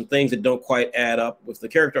think there's some things that don't quite add up with the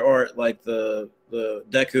character art, like the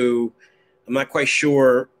Deku. I'm not quite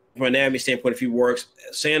sure from an anatomy standpoint if he works.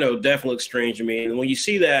 Sano definitely looks strange to me. And when you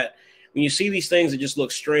see these things that just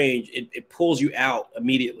look strange, it pulls you out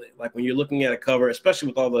immediately. Like when you're looking at a cover, especially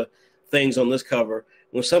with all the things on this cover,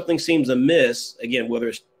 when something seems amiss, again, whether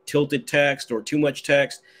it's tilted text or too much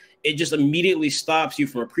text, it just immediately stops you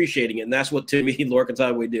from appreciating it. And that's what, to me, Laura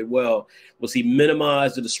Katadwe did well, was he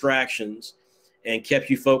minimized the distractions and kept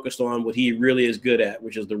you focused on what he really is good at,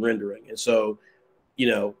 which is the rendering. And so,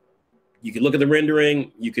 you could look at the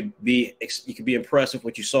rendering, you could be impressed with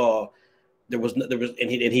what you saw. He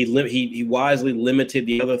wisely limited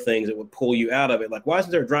the other things that would pull you out of it. Like, why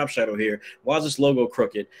isn't there a drop shadow here? Why is this logo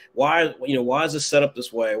crooked? Why is this set up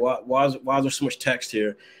this way? Why is there so much text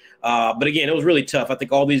here? But again, it was really tough. I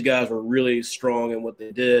think all these guys were really strong in what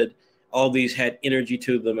they did. All these had energy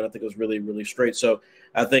to them, and I think it was really, really straight. So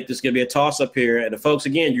I think this is going to be a toss-up here. And folks,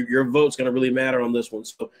 again, your vote's going to really matter on this one.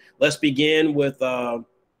 So let's begin with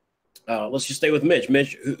let's just stay with Mitch.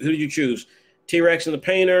 Mitch, who did you choose? T-Rex and the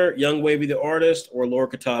Painter, Young Wavy the Artist, or Laura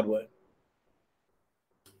Katadwe?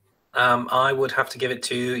 I would have to give it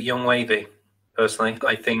to Young Wavy, personally.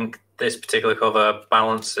 I think this particular cover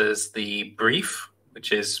balances the brief,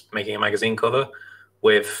 which is making a magazine cover,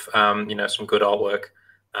 with some good artwork.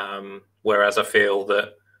 Whereas I feel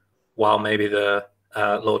that while maybe the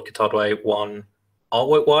Lord Katadwe one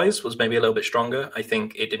artwork-wise was maybe a little bit stronger, I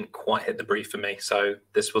think it didn't quite hit the brief for me. So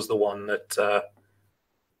this was the one that,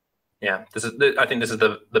 I think this is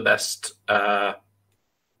the best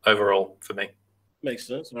overall for me. Makes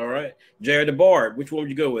sense. All right. Jared the Bard, which one would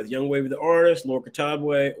you go with? Young Wavy the Artist, Lord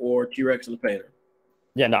Katadwe, or T-Rex and the Painter?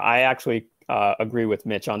 Yeah, no, I actually agree with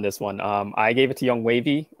Mitch on this one. I gave it to Young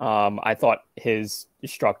Wavy. I thought his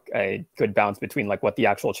struck a good balance between like what the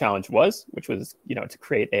actual challenge was, which was, you know, to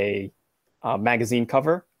create a magazine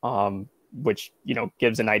cover, which, you know,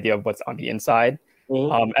 gives an idea of what's on the inside,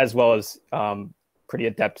 as well as pretty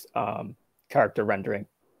adept character rendering.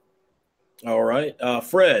 All right.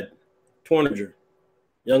 Fred Torninger,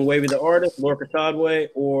 Young Wavy the Artist, Lord Katadwe,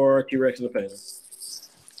 or T-Rex and the Painter?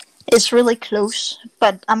 It's really close,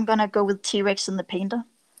 but I'm gonna go with T-Rex and the Painter.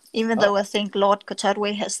 Even though I think Lord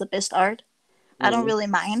Kotadwe has the best art, I don't really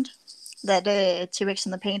mind that T-Rex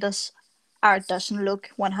and the Painter's art doesn't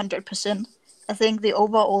look 100%. I think the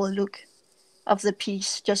overall look of the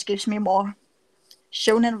piece just gives me more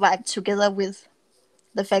shonen vibe, together with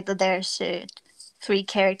the fact that there's 3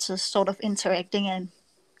 characters sort of interacting and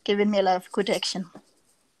giving me a lot of good action.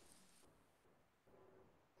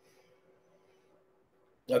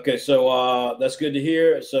 Okay, so that's good to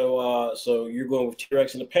hear. So you're going with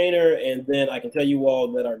T-Rex and the Painter, and then I can tell you all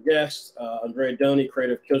that our guest, Andrea Doni,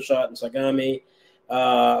 creator of Killshot and Sagami,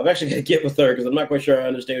 I'm actually going to get with her because I'm not quite sure I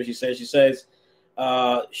understand what she says. She says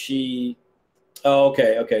so she's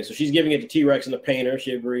giving it to T-Rex and the Painter.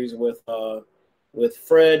 She agrees with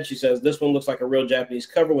Fred. She says this one looks like a real Japanese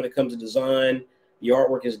cover when it comes to design. The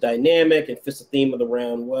artwork is dynamic and fits the theme of the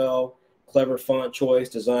round well. Clever font choice,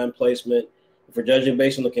 design placement. For judging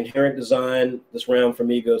based on the coherent design, this round for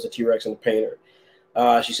me goes to T-Rex and the Painter.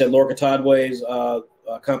 She said Lord Katadwe's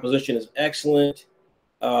composition is excellent.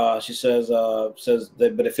 She says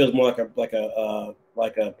that, but it feels more like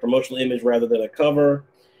a promotional image rather than a cover.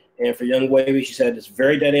 And for Young Wavy, she said it's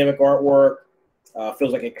very dynamic artwork.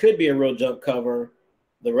 Feels like it could be a real Jump cover.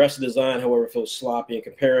 The rest of the design, however, feels sloppy in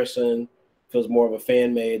comparison. Feels more of a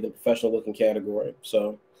fan-made than professional-looking category.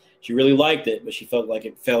 So she really liked it, but she felt like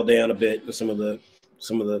it fell down a bit with some of the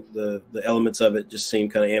elements of it just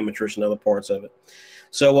seemed kind of amateurish in other parts of it.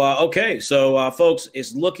 So folks,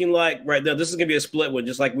 it's looking like right now this is gonna be a split one,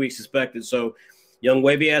 just like we suspected. So Young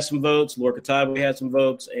Wavy has some votes, Lord Katadwe had some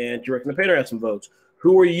votes, and T-Rex and the Painter had some votes.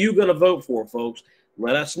 Who are you gonna vote for, folks?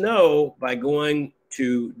 Let us know by going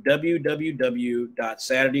to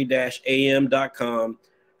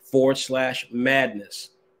www.saturday-am.com/madness.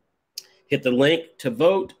 Hit the link to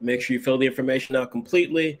vote. Make sure you fill the information out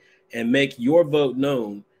completely and make your vote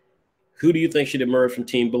known. Who do you think should emerge from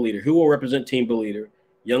Team Belieter? Who will represent Team Belieter?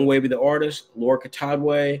 Young Wavy the Artist, Lord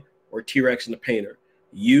Katadwe, or T-Rex and the Painter?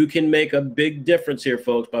 You can make a big difference here,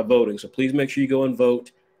 folks, by voting. So please make sure you go and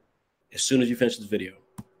vote as soon as you finish this video.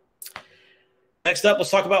 Next up, let's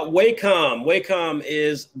talk about Wacom. Wacom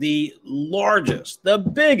is the largest, the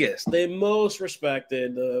biggest, the most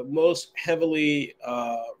respected, the most heavily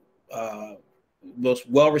most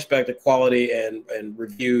well-respected, quality and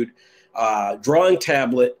reviewed drawing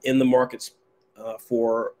tablet in the markets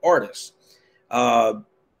for artists.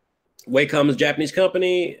 Wacom is a Japanese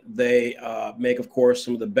company. They make, of course,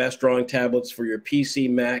 some of the best drawing tablets for your PC,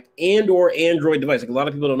 Mac, and or Android device. Like, a lot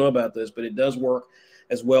of people don't know about this, but it does work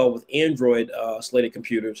as well with Android slated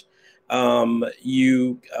computers.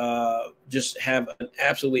 You just have an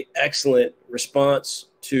absolutely excellent response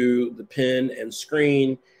to the pen and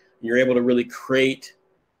screen. You're able to really create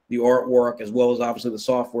the artwork as well as obviously the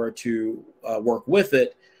software to work with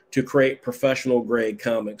it to create professional grade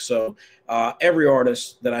comics. So every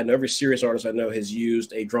artist that I know, every serious artist I know has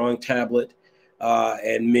used a drawing tablet,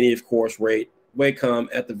 and many, of course, rate Wacom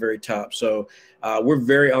at the very top. So we're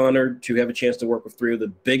very honored to have a chance to work with 3 of the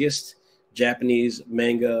biggest Japanese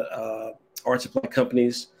manga art supply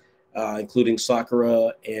companies, including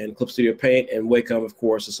Sakura and Clip Studio Paint, and Wacom, of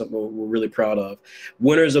course, is something we're really proud of.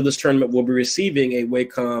 Winners of this tournament will be receiving a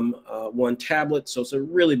Wacom One tablet, so it's a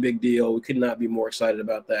really big deal. We could not be more excited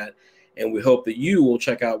about that, and we hope that you will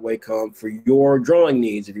check out Wacom for your drawing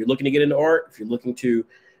needs. If you're looking to get into art, if you're looking to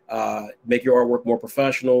make your artwork more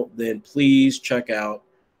professional, then please check out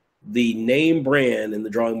the name brand in the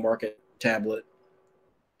drawing market tablet,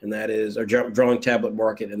 and that is, or drawing tablet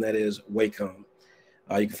market, and that is Wacom.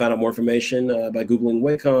 You can find out more information by Googling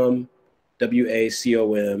Wacom,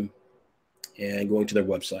 W-A-C-O-M, and going to their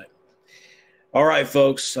website. All right,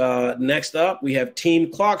 folks. Next up, we have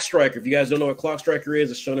Team Clock Striker. If you guys don't know what Clock Striker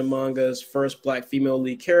is, it's Shonen Manga's first Black female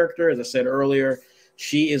lead character. As I said earlier,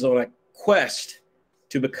 she is on a quest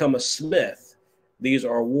to become a smith. These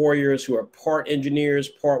are warriors who are part engineers,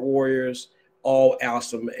 part warriors, all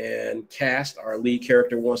awesome. And Cast, our lead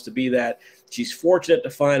character, wants to be that. She's fortunate to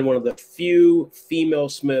find one of the few female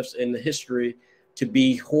smiths in the history to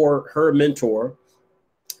be her mentor.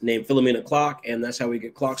 named Philomena Clock, and that's how we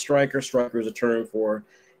get Clock Striker. Striker is a term for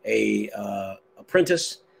a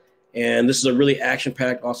apprentice. And this is a really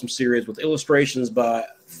action-packed, awesome series with illustrations by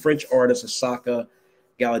French artist Asaka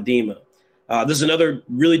Galadima. This is another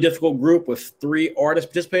really difficult group with 3 artists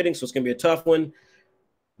participating, so it's going to be a tough one.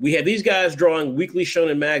 We have these guys drawing Weekly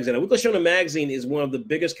Shonen Magazine. Now, Weekly Shonen Magazine is one of the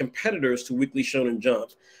biggest competitors to Weekly Shonen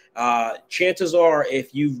Jump. Chances are,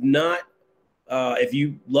 if you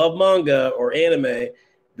love manga or anime,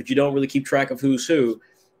 but you don't really keep track of who's who,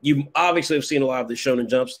 you obviously have seen a lot of the Shonen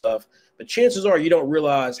Jump stuff. But chances are you don't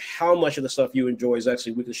realize how much of the stuff you enjoy is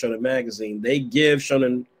actually Weekly Shonen Magazine. They give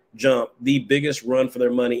Shonen Jump the biggest run for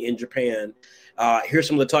their money in Japan. Here's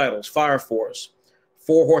some of the titles: Fire Force,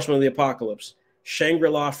 4 Horsemen of the Apocalypse,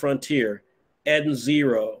 Shangri-La Frontier, Eden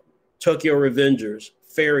Zero, Tokyo Revengers,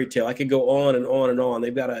 Fairy Tail. I could go on and on and on.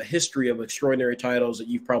 They've got a history of extraordinary titles that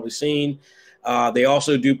you've probably seen. They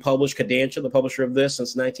also do publish Kodansha, the publisher of this,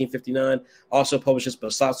 since 1959. Also publishes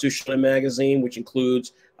Basatsu Shonen Magazine, which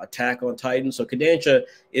includes Attack on Titan. So Kodansha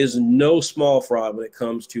is no small fry when it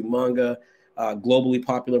comes to manga, globally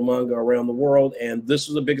popular manga around the world. And this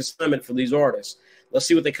was a big assignment for these artists. Let's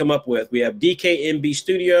see what they come up with. We have DKMB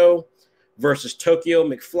Studio versus Tokyo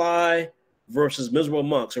McFly versus Miserable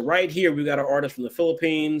Monk. So right here, we've got our artists from the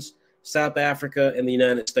Philippines, South Africa, and the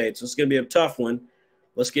United States. So it's going to be a tough one.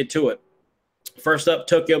 Let's get to it. First up,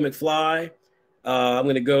 Tokyo McFly. I'm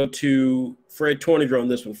going to go to Fred Torniger on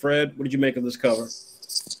this one. Fred, what did you make of this cover?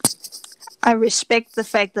 I respect the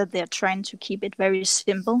fact that they're trying to keep it very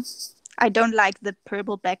simple. I don't like the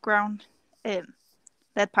purple background.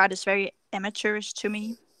 That part is very amateurish to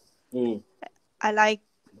me. I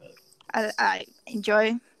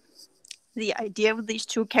enjoy the idea of these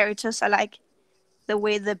 2 characters. I like the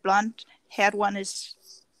way the blonde-haired one is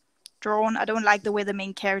drawn. I don't like the way the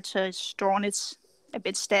main character is drawn. It's a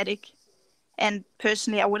bit static. And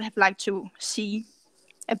personally, I would have liked to see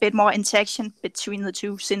a bit more interaction between the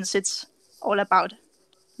 2, since it's all about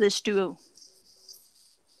this duo.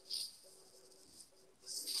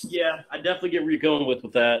 Yeah, I definitely get where you're going with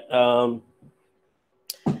that.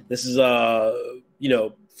 This is,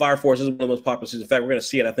 Fire Force is one of the most popular seasons. In fact, we're going to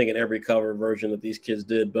see it, I think, in every cover version that these kids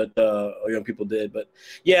did, or young people did. But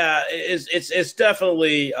yeah, it's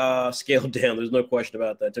definitely scaled down. There's no question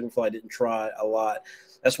about that. Timberfly didn't try a lot.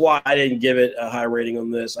 That's why I didn't give it a high rating on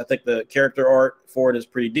this. I think the character art for it is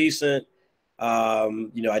pretty decent.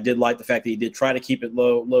 I did like the fact that he did try to keep it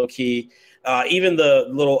low key. Even the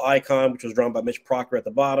little icon, which was drawn by Mitch Proctor at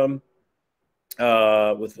the bottom,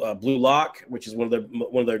 with Blue Lock, which is one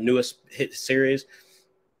of their newest hit series.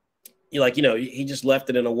 He just left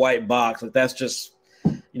it in a white box. Like, that's just,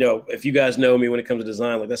 if you guys know me when it comes to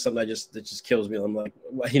design, like, that's something that just kills me. I'm like,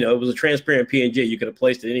 it was a transparent PNG. You could have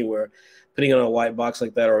placed it anywhere. Putting it on a white box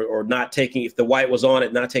like that, or not taking, if the white was on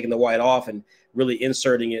it, not taking the white off and really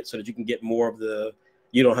inserting it so that you can get more of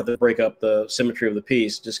you don't have to break up the symmetry of the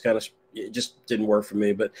piece. It just didn't work for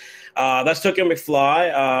me. But that's Tokyo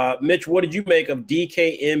McFly. Mitch, what did you make of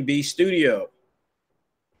DKMB Studio?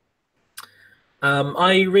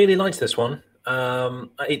 I really liked this one.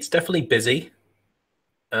 It's definitely busy.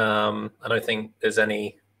 I don't think there's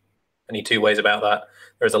any 2 ways about that.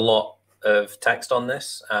 There's a lot of text on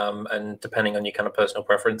this, and depending on your kind of personal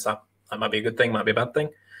preference, that might be a good thing, might be a bad thing.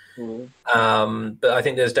 But I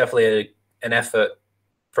think there's definitely an effort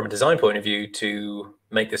from a design point of view to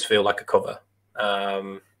make this feel like a cover,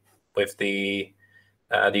 with the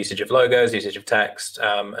usage of logos, usage of text,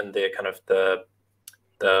 and the kind of the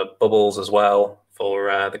bubbles as well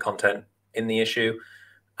for the content in the issue.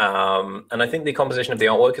 And I think the composition of the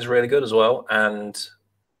artwork is really good as well, and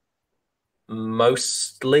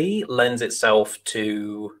mostly lends itself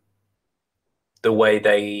to the way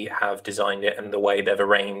they have designed it and the way they've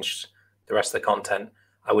arranged the rest of the content.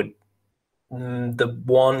 The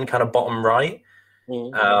one kind of bottom right,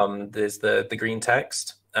 there's the green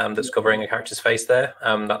text that's covering a character's face there.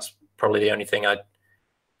 That's probably the only thing I'd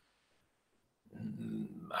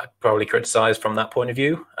probably criticize from that point of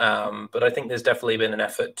view. But I think there's definitely been an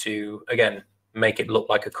effort to, again, make it look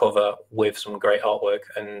like a cover with some great artwork.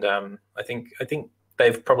 And I think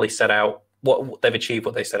they've probably set out what they've achieved,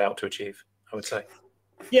 what they set out to achieve, I would say.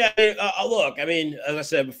 Yeah, look, I mean, as I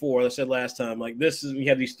said before, as I said last time, like, we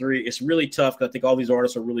have these 3. It's really tough because I think all these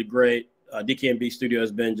artists are really great. DKMB Studio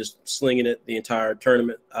has been just slinging it the entire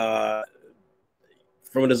tournament.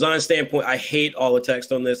 From a design standpoint, I hate all the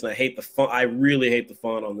text on this, and I hate the font. I really hate the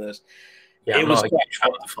font on this. Yeah, I'm not a huge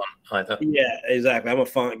fan of the font either. Yeah, exactly. I'm a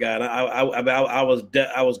font guy. And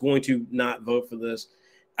I was going to not vote for this.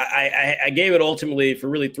 I gave it ultimately for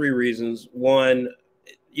really 3 reasons. One,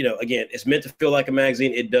 again, it's meant to feel like a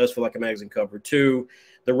magazine. It does feel like a magazine cover. 2,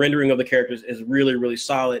 the rendering of the characters is really, really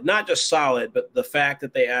solid. Not just solid, but the fact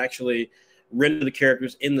that they actually render the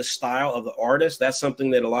characters in the style of the artist. That's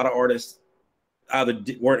something that a lot of artists either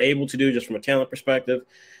weren't able to do just from a talent perspective,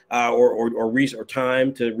 or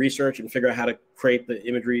time to research and figure out how to create the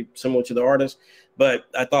imagery similar to the artist. But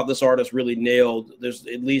I thought this artist really nailed. There's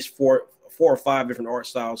at least four or five different art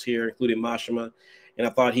styles here, including Mashima. And I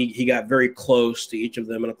thought he got very close to each of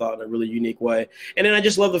them, and I thought in a really unique way. And then I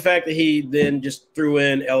just love the fact that he then just threw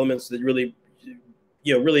in elements that really,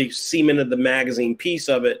 really cemented the magazine piece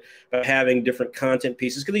of it by having different content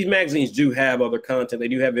pieces. Because these magazines do have other content. They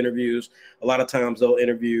do have interviews. A lot of times they'll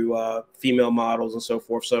interview female models and so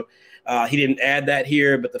forth. So he didn't add that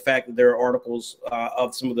here, but the fact that there are articles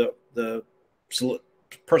of some of the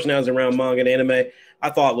personalities around manga and anime, I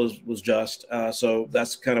thought was just. So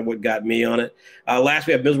that's kind of what got me on it. Last,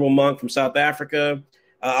 we have Miserable Monk from South Africa.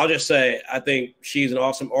 I'll just say, I think she's an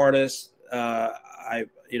awesome artist.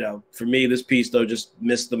 For me, this piece, though, just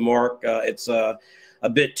missed the mark. It's a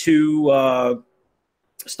bit too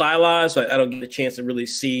stylized, so I don't get a chance to really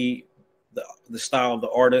see the style of the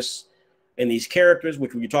artists and these characters,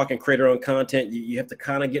 which when you're talking creator-owned content, you have to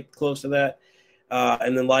kind of get close to that.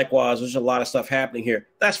 And then likewise, there's a lot of stuff happening here.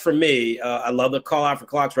 That's for me. I love the call out for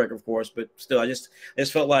Clock's record, of course, but still, I just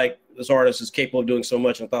felt like this artist is capable of doing so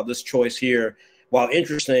much. And I thought this choice here, while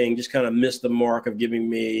interesting, just kind of missed the mark of giving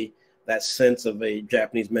me that sense of a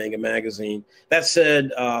Japanese manga magazine. That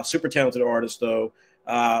said, super talented artist, though.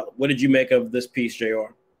 What did you make of this piece, JR?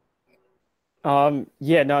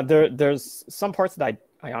 There's some parts that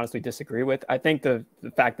I honestly disagree with. I think the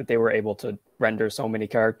fact that they were able to render so many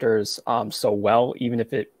characters so well, even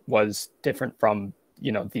if it was different from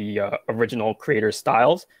the original creator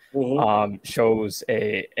styles, shows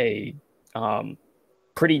a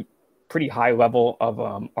pretty high level of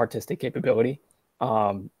artistic capability.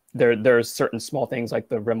 There's certain small things like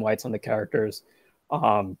the rim lights on the characters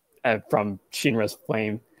from Shinra's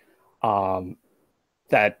Flame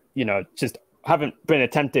that just haven't been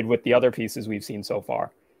attempted with the other pieces we've seen so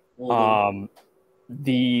far.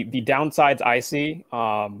 The downsides I see,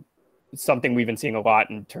 something we've been seeing a lot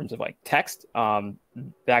in terms of like text,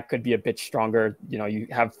 that could be a bit stronger. You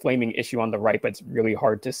have Flaming Issue on the right, but it's really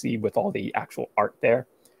hard to see with all the actual art there.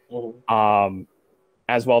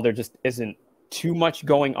 As well, there just isn't too much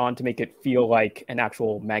going on to make it feel like an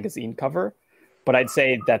actual magazine cover. But I'd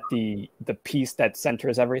say that the piece that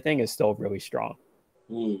centers everything is still really strong.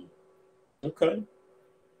 Okay.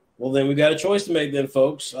 Well, then we got a choice to make then,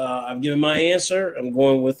 folks. I've given my answer. I'm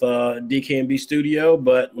going with DKNB Studio,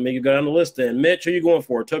 but let me go down the list then. Mitch, who are you going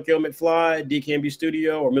for? Tokyo McFly, DKNB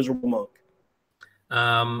Studio, or Miserable Monk?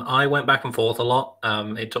 I went back and forth a lot.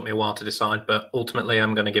 It took me a while to decide, but ultimately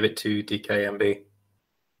I'm going to give it to DKNB.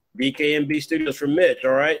 DKNB Studios for Mitch,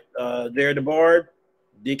 all right. Jared DeBard,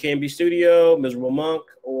 DKNB Studio, Miserable Monk,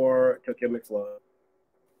 or Tokyo McFly?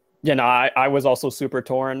 Yeah, no, I was also super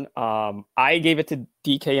torn. I gave it to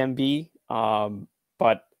DKNB,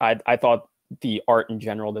 but I thought the art in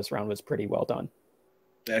general this round was pretty well done.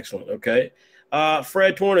 Excellent. Okay.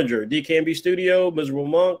 Fred Torninger, DKNB Studio, Miserable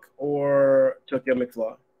Monk, or Tokyo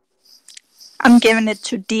McFly? I'm giving it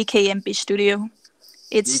to DKNB Studio.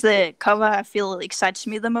 It's the cover I feel excites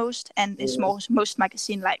me the most, and it's most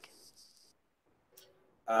magazine-like.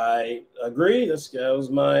 I agree. That was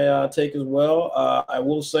my take as well. I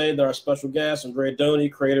will say that our special guest, Andrea Doni,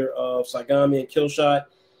 creator of Saigami and Killshot,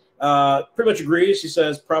 pretty much agrees. She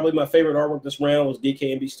says, probably my favorite artwork this round was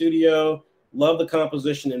DKNB Studio. Love the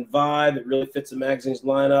composition and vibe. It really fits the magazine's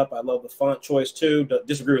lineup. I love the font choice, too.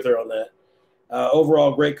 Disagree with her on that.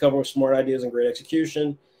 Overall, great cover with smart ideas and great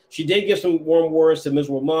execution. She did give some warm words to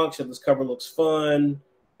Miserable Monk. Said this cover looks fun.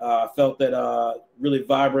 Felt that really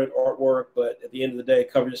vibrant artwork, but at the end of the day,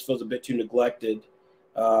 cover just feels a bit too neglected.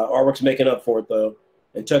 Artwork's making up for it, though.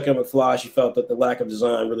 And Tokyo McFly, she felt that the lack of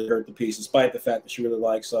design really hurt the piece, despite the fact that she really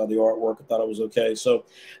likes the artwork. I thought it was okay. So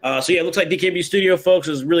yeah, it looks like DKB Studio, folks,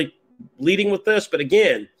 is really leading with this. But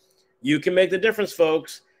again, you can make the difference,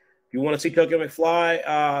 folks. If you want to see Tokyo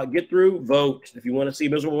McFly get through, vote. If you want to see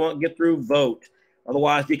Miserable Monk get through, vote.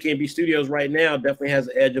 Otherwise, DKB Studios right now definitely has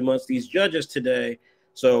the edge amongst these judges today.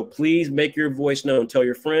 So please make your voice known. Tell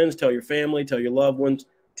your friends, tell your family, tell your loved ones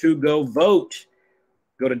to go vote.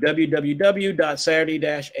 Go to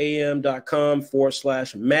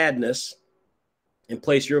www.saturday-am.com/madness and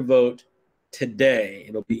place your vote today.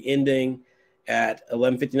 It'll be ending at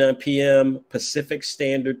 11:59 p.m. Pacific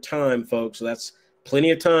Standard Time, folks. So that's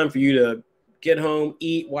plenty of time for you to get home,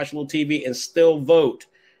 eat, watch a little TV, and still vote.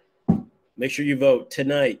 Make sure you vote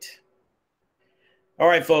tonight. All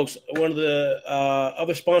right, folks. One of the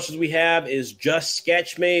other sponsors we have is Just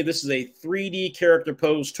Sketch Me. This is a 3D character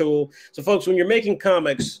pose tool. So, folks, when you're making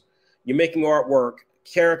comics, you're making artwork,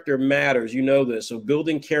 character matters. You know this. So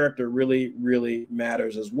building character really, really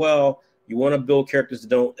matters as well. You want to build characters that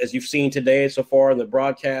don't, as you've seen today so far in the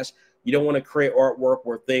broadcast, you don't want to create artwork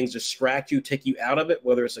where things distract you, take you out of it,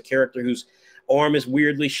 whether it's a character whose arm is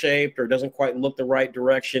weirdly shaped or doesn't quite look the right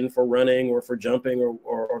direction for running or for jumping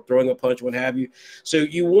or throwing a punch, what have you. So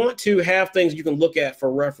you want to have things you can look at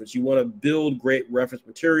for reference. You want to build great reference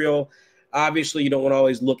material. Obviously, you don't want to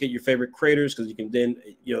always look at your favorite creators because you can then,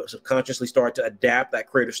 subconsciously start to adapt that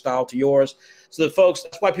creator style to yours. So, folks,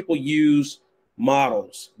 that's why people use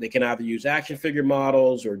models. They can either use action figure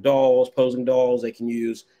models or dolls, posing dolls. They can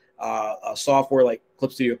use a software like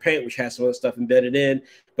Clip Studio Paint, which has some other stuff embedded in.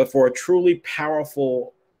 But for a truly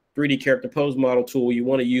powerful 3D character pose model tool, you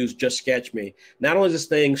want to use Just Sketch Me. Not only is this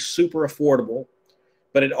thing super affordable,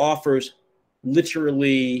 but it offers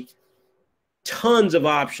literally tons of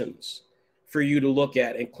options for you to look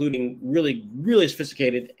at, including really, really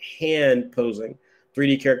sophisticated hand posing,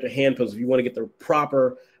 3D character hand poses. If you want to get the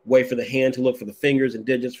proper way for the hand to look, for the fingers and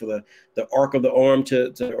digits, for the arc of the arm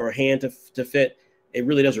or hand to fit, it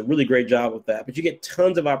really does a really great job with that. But you get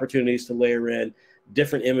tons of opportunities to layer in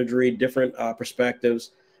different imagery, different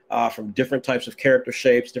perspectives from different types of character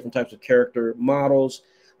shapes, different types of character models.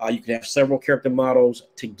 You can have several character models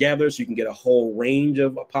together, so you can get a whole range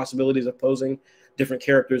of possibilities of posing different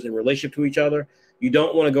characters in relationship to each other. You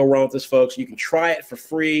don't want to go wrong with this, folks. You can try it for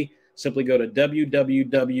free. Simply go to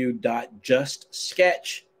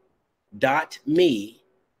www.justsketch.me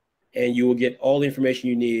and you will get all the information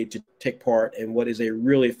you need to take part in what is a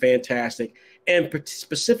really fantastic and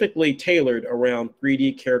specifically tailored around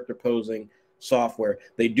 3D character posing software.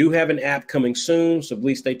 They do have an app coming soon, so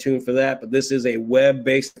please stay tuned for that. But this is a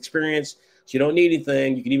web-based experience, so you don't need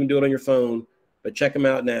anything. You can even do it on your phone, but check them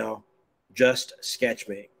out now. Just Sketch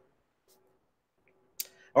Me.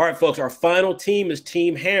 All right, folks, our final team is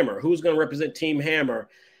Team Hammer. Who's going to represent Team Hammer?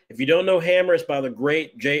 If you don't know Hammer, it's by the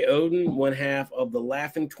great Jay Oden, one half of the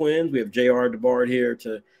Laughing Twins. We have J.R. DeBard here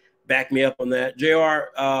to back me up on that. J.R.,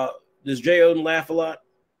 does Jay Oden laugh a lot?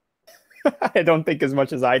 I don't think as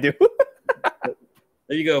much as I do.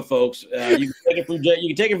 There you go, folks. You can take it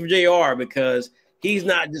from J.R. because he's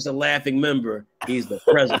not just a laughing member. He's the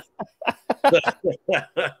president.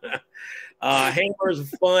 Hammer is a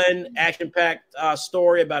fun, action-packed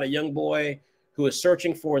story about a young boy who is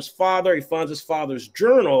searching for his father. He finds his father's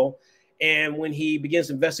journal, and when he begins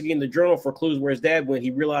investigating the journal for clues where his dad went, he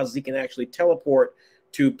realizes he can actually teleport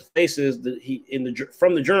to places that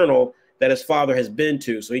from the journal that his father has been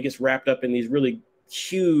to. So he gets wrapped up in these really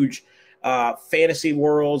huge fantasy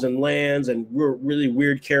worlds and lands and really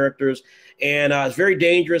weird characters. And it's very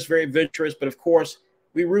dangerous, very adventurous. But of course,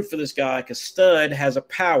 we root for this guy because Stud has a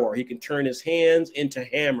power. He can turn his hands into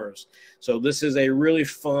hammers. So this is a really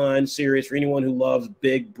fun series for anyone who loves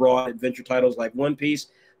big, broad adventure titles like One Piece.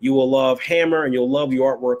 You will love Hammer, and you'll love the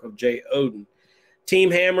artwork of Jay Oden.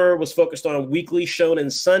 Team Hammer was focused on Weekly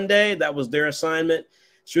Shonen Sunday. That was their assignment.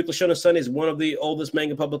 Weekly Shonen Sunday is one of the oldest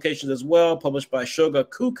manga publications as well, published by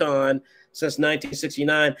Shogakukan since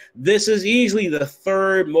 1969. This is easily the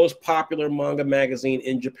third most popular manga magazine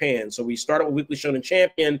in Japan. So we started with Weekly Shonen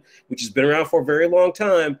Champion, which has been around for a very long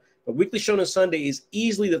time. But Weekly Shonen Sunday is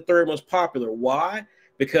easily the third most popular. Why?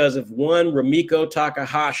 Because of one Rumiko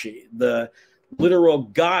Takahashi, the literal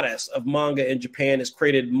goddess of manga in Japan, has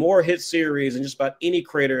created more hit series than just about any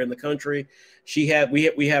creator in the country. We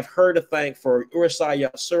have her to thank for Urusei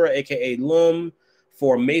Yatsura, aka Lum,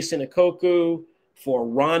 for Mason Ikoku, for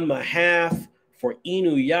Ranma Half, for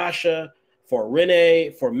Inuyasha, for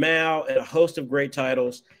Rene, for Mao, and a host of great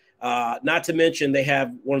titles. Not to mention they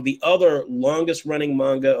have one of the other longest running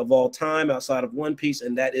manga of all time outside of One Piece,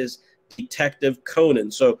 and that is Detective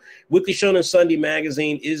Conan. So Weekly Shonen Sunday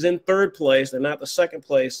magazine is in third place. They're not the second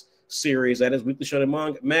place series. That is Weekly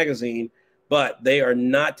Shonen magazine, but they are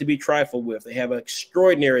not to be trifled with. They have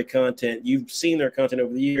extraordinary content. You've seen their content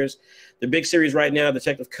over the years. The big series right now,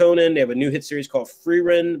 Detective Conan. They have a new hit series called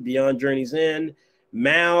Frieren, Beyond Journey's End.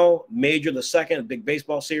 Mao, Major the Second, a big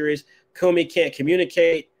baseball series. Komi Can't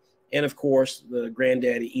Communicate. And, of course, the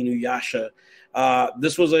granddaddy Inuyasha.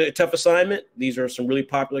 This was a tough assignment. These are some really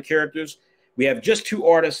popular characters. We have just two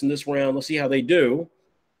artists in this round. Let's see how they do.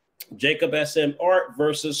 Jacob SM Art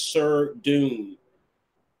versus Sir Doom.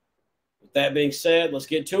 With that being said, let's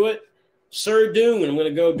get to it. Sir Doom, I'm going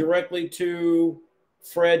to go directly to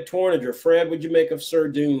Fred Torninger. Fred, what'd you make of Sir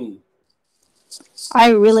Doom?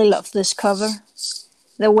 I really love this cover.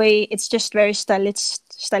 The way it's just very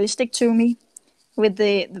stylistic to me. with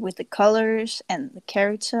the colors and the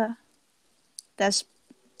character. That's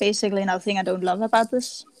basically another thing I don't love about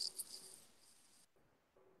this.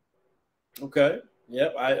 Okay.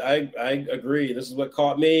 Yep, I agree. This is what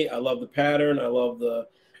caught me. I love the pattern. I love the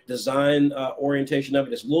design orientation of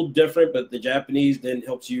it. It's a little different, but the Japanese then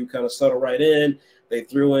helps you kind of settle right in. They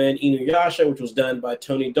threw in Inuyasha, which was done by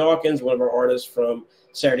Tony Dawkins, one of our artists from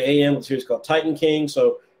Saturday AM, with a series called Titan King.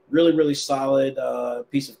 So really, really solid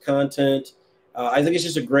piece of content. I think it's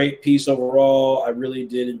just a great piece overall. I really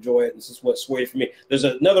did enjoy it. This is what swayed for me. There's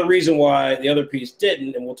another reason why the other piece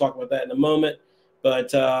didn't, and we'll talk about that in a moment.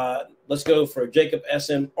 But let's go for Jacob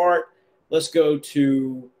SM art. Let's go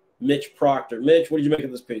to Mitch Proctor. Mitch, what did you make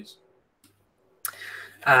of this piece?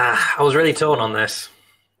 I was really torn on this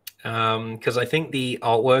because I think the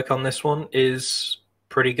artwork on this one is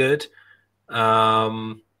pretty good.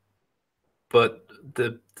 But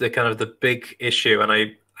the kind of the big issue, and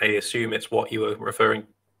I assume it's what you were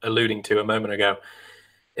alluding to a moment ago,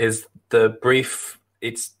 is the brief.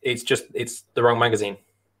 It's the wrong magazine.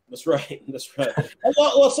 That's right. That's right.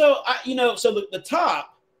 Well, so so the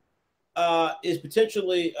top is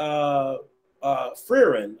potentially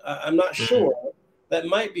Frieren. I'm not sure. That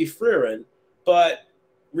might be Frieren, but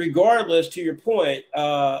regardless, to your point,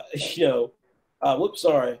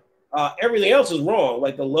 everything else is wrong.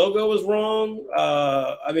 Like the logo is wrong.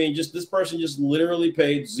 I mean, just this person just literally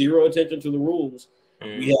paid zero attention to the rules.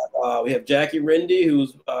 We have Jackie Rendy,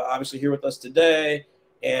 who's obviously here with us today,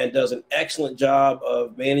 and does an excellent job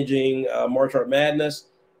of managing March Art Madness.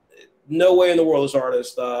 No way in the world this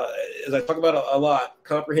artist, as I talk about a lot,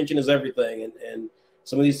 comprehension is everything. And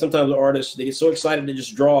sometimes the artists, they get so excited to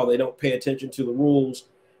just draw, they don't pay attention to the rules.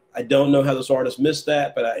 I don't know how this artist missed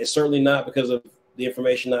that, but it's certainly not because of the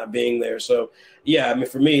information not being there. So, yeah, I mean,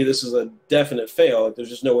 for me, this is a definite fail. Like, there's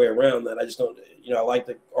just no way around that. I just don't, I like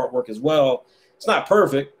the artwork as well. It's not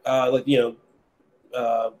perfect.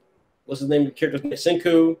 What's his name? The character's name?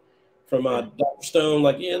 Senku from Dr. Stone.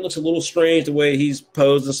 Like, yeah, it looks a little strange the way he's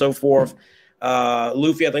posed and so forth.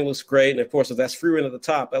 Luffy, I think, looks great. And, of course, if that's Frieren at the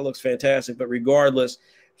top, that looks fantastic. But regardless,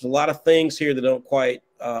 there's a lot of things here that don't quite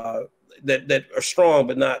that are strong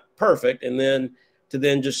but not perfect. And then to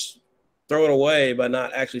just throw it away by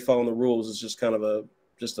not actually following the rules is just kind of a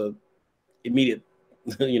immediate,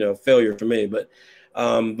 failure for me. But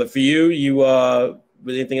for you,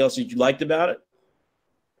 anything else that you liked about it?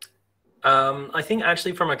 I think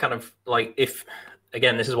actually from a kind of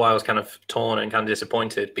this is why I was kind of torn and kind of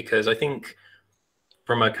disappointed, because I think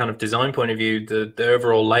from a kind of design point of view, the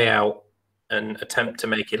overall layout and attempt to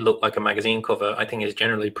make it look like a magazine cover, I think is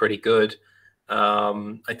generally pretty good.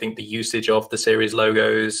 I think the usage of the series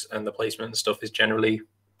logos and the placement and stuff is generally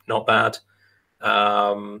not bad.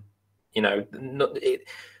 I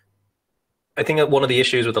think that one of the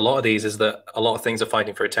issues with a lot of these is that a lot of things are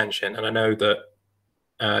fighting for attention. And I know that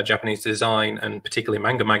Japanese design and particularly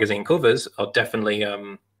manga magazine covers are definitely,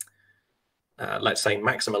 let's say,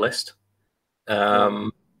 maximalist.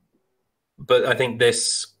 But I think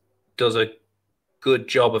this does a good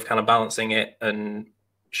job of kind of balancing it and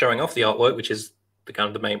showing off the artwork, which is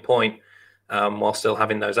the main point, while still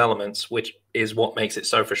having those elements, which is what makes it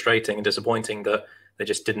so frustrating and disappointing that they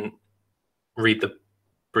just didn't read the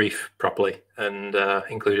brief properly and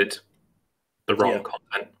included the wrong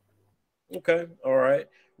content. Okay. All right.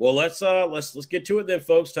 Well, let's get to it then,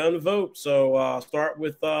 folks. Time to vote. So start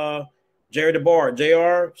with Jerry DeBar,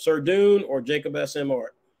 JR, Sir Dune, or Jacob SM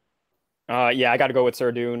Art. Yeah, I got to go with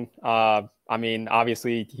Sir Dune. I mean,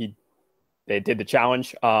 obviously they did the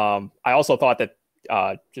challenge. I also thought that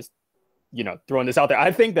just throwing this out there,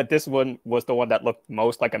 I think that this one was the one that looked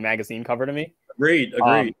most like a magazine cover to me. Agreed.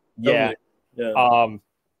 Yeah.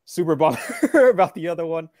 Super bummed about the other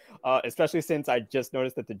one, especially since I just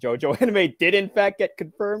noticed that the JoJo anime did in fact get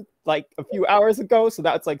confirmed like a few hours ago, so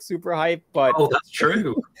that's like super hype. But that's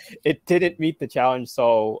true. It didn't meet the challenge,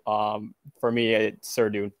 so for me, it's Sir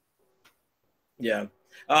Dune. Yeah.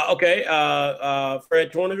 Okay.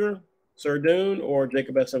 Fred Torninger, Sir Dune, or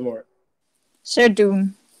Jacob SM Art? Sir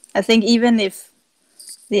Dune. I think even if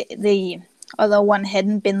the other one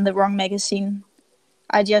hadn't been the wrong magazine,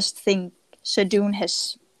 I just think Sir Dune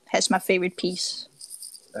has my favorite piece.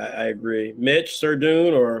 I agree. Mitch, Sir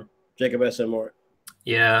Dune, or Jacob SM Art?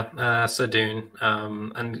 Yeah, Sir Dune.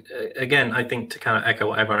 And again, I think to kind of echo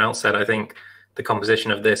what everyone else said, I think the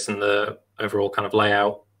composition of this and the overall kind of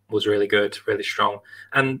layout was really good, really strong.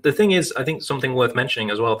 And the thing is, I think something worth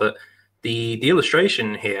mentioning as well, that the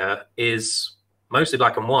illustration here is mostly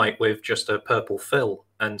black and white with just a purple fill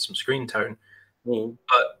and some screen tone. Mm.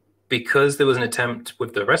 But because there was an attempt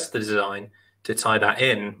with the rest of the design to tie that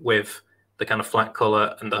in with the kind of flat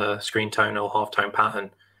color and the screen tone or halftone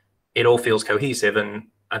pattern, it all feels cohesive. And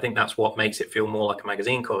I think that's what makes it feel more like a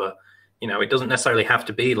magazine cover. You know, it doesn't necessarily have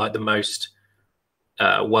to be like the most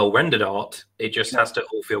well-rendered art. It just has to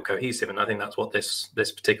all feel cohesive. And I think that's what this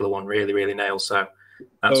particular one really, really nails. So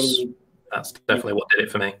that's definitely what did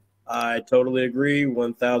it for me. I totally agree,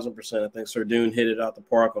 1,000%. I think Sir Dune hit it out the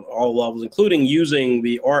park on all levels, including using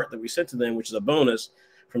the art that we sent to them, which is a bonus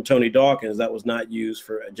from Tony Dawkins that was not used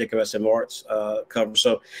for Jacob SM Art's cover.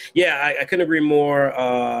 So, yeah, I couldn't agree more.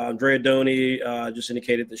 Andrea Doni just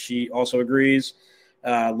indicated that she also agrees.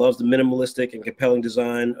 Loves the minimalistic and compelling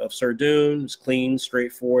design of Sir Dune. It's clean,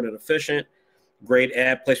 straightforward, and efficient. Great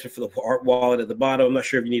ad placement for the art wallet at the bottom. I'm not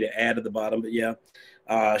sure if you need an ad at the bottom, but yeah.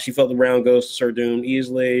 She felt the round goes to Sir Dune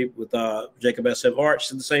easily. With Jacob SM Art,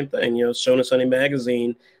 she did the same thing. You know, Shonen Sunday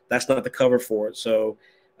magazine, that's not the cover for it. So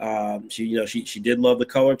she did love the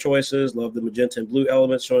color choices, love the magenta and blue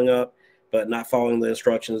elements showing up, but not following the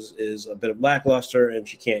instructions is a bit of lackluster, and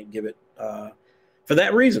she can't give it for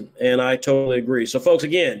that reason. And I totally agree. So, folks,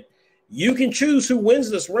 again, you can choose who wins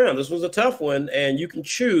this round. This was a tough one, and you can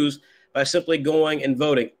choose by simply going and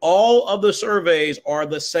voting. All of the surveys are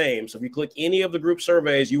the same. So if you click any of the group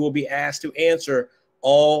surveys, you will be asked to answer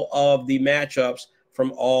all of the matchups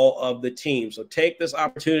from all of the teams. So take this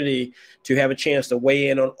opportunity to have a chance to weigh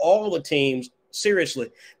in on all the teams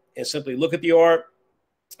seriously and simply look at the art,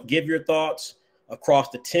 give your thoughts across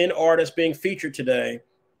the 10 artists being featured today,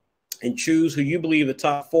 and choose who you believe the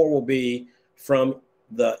top 4 will be from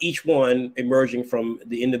each one emerging from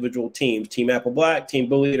the individual teams. Team Apple Black, Team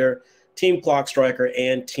Bully Eater, Team Clock Striker,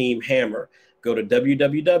 and Team Hammer. Go to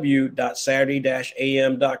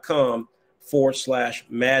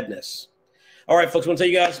www.saturday-am.com/madness. All right, folks, I want to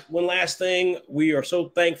tell you guys one last thing. We are so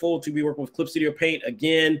thankful to be working with Clip Studio Paint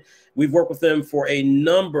again. We've worked with them for a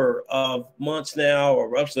number of months now, or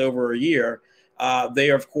roughly over a year. They,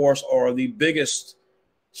 of course, are the biggest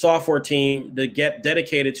software team that get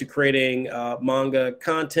dedicated to creating manga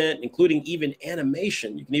content, including even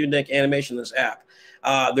animation. You can even make animation in this app.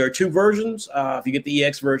 There are 2 versions. If you get the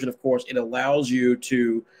EX version, of course, it allows you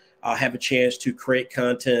to have a chance to create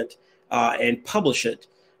content and publish it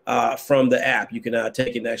from the app. You can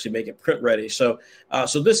take it and actually make it print ready. So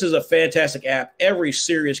this is a fantastic app. Every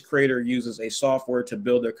serious creator uses a software to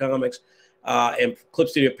build their comics. And Clip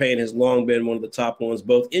Studio Paint has long been one of the top ones,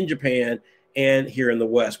 both in Japan and here in the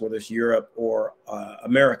West, whether it's Europe or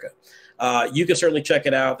America. You can certainly check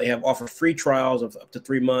it out. They have offer free trials of up to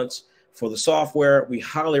 3 months for the software. We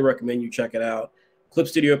highly recommend you check it out. Clip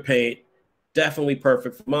Studio Paint, definitely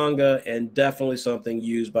perfect for manga and definitely something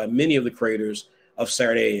used by many of the creators of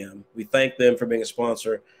Saturday AM. We thank them for being a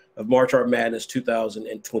sponsor of March Art Madness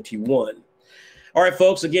 2021. All right,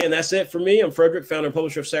 folks, again, that's it for me. I'm Frederick, founder and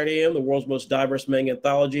publisher of Saturday AM, the world's most diverse manga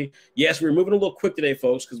anthology. Yes, we're moving a little quick today,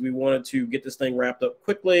 folks, because we wanted to get this thing wrapped up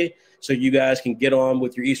quickly so you guys can get on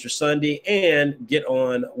with your Easter Sunday and get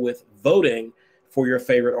on with voting for your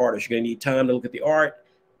favorite artist. You're going to need time to look at the art,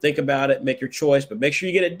 think about it, make your choice, but make sure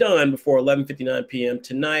you get it done before 11:59 p.m.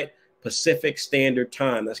 tonight, Pacific Standard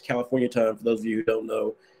Time. That's California time, for those of you who don't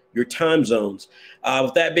know your time zones.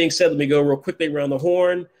 With that being said, let me go real quickly around the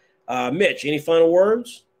horn. Mitch, any final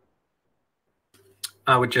words?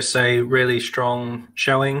 I would just say really strong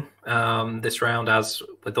showing this round, as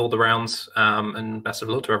with all the rounds, and best of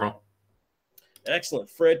luck to everyone. Excellent.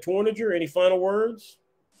 Fred Torninger, any final words?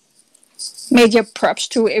 Major props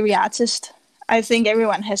to every artist. I think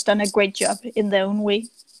everyone has done a great job in their own way.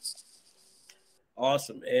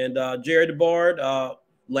 Awesome. And Jared DeBard,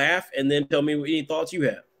 laugh and then tell me any thoughts you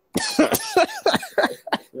have.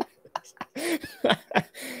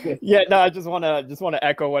 Yeah, no, I just want to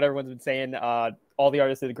echo what everyone's been saying. All the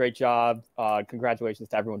artists did a great job. Congratulations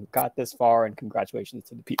to everyone who got this far, and congratulations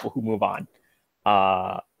to the people who move on.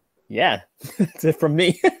 Yeah, that's it from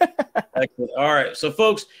me. Excellent. All right. So,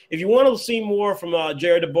 folks, if you want to see more from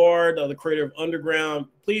Jared DeBard, the creator of Underground,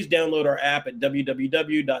 please download our app at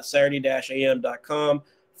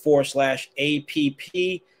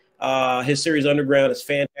www.saturday-am.com/app. His series Underground is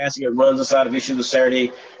fantastic. It runs inside of issues of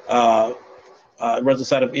Saturday.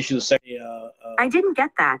 I didn't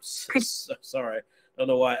get that. Sorry. I don't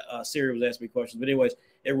know why Siri was asking me questions. But anyways,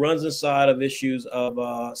 it runs inside of issues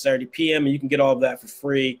of Saturday PM, and you can get all of that for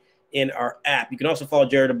free in our app. You can also follow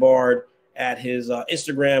Jared DeBard at his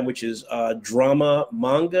Instagram, which is Drama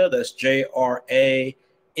Manga. That's JRAMA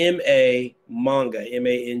Manga,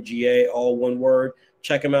 MANGA, all one word.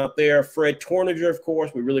 Check him out there. Fred Torninger, of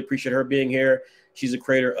course. We really appreciate her being here. She's the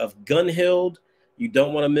creator of Gunhild. You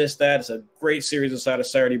don't want to miss that. It's a great series inside of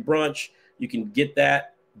Saturday Brunch. You can get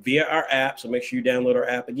that via our app. So make sure you download our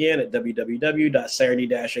app again at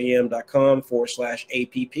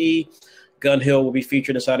www.saturday-am.com/app. Gun Hill will be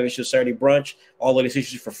featured inside of issue Saturday Brunch. All of these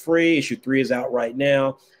issues for free. Issue 3 is out right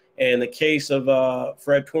now. And in the case of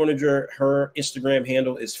Fred Tornager, her Instagram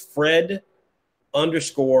handle is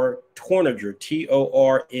Fred_Tornager, TORNAGER.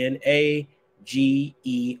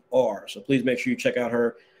 So please make sure you check out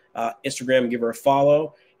her Instagram and give her a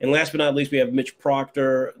follow. And last but not least, we have Mitch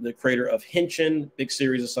Proctor, the creator of Henshin, big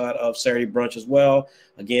series inside of Saturday Brunch as well.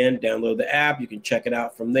 Again, download the app. You can check it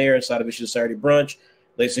out from there inside of issue Saturday Brunch.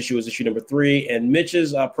 Latest issue is issue number 3. And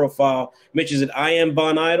Mitch's profile, Mitch is at I Am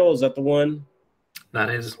Bon Idol. Is that the one? That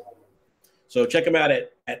is. So check him out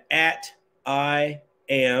at I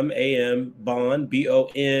Am Bon,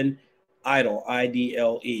 BON, Idol,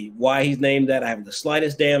 IDLE. Why he's named that, I have the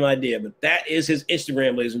slightest damn idea. But that is his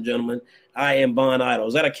Instagram, ladies and gentlemen. I Am Bon Idol.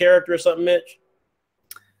 Is that a character or something, Mitch?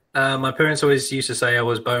 My parents always used to say I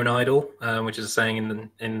was bone idle, which is a saying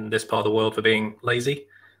in this part of the world for being lazy.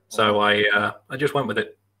 So I just went with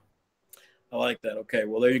it. I like that. Okay,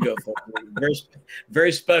 well, there you go, folks. Very,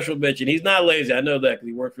 very special Mitch. And he's not lazy. I know that because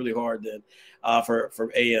he worked really hard then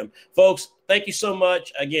for AM. Folks, thank you so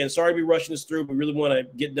much. Again, sorry to be rushing this through, but we really want to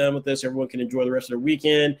get done with this. Everyone can enjoy the rest of their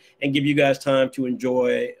weekend and give you guys time to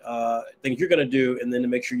enjoy things you're going to do, and then to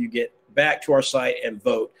make sure you get back to our site and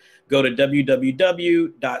vote. Go to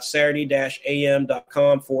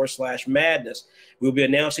www.saturday-am.com/madness. We'll be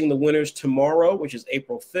announcing the winners tomorrow, which is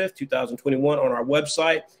April 5th, 2021, on our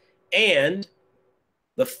website. And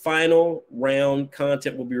the final round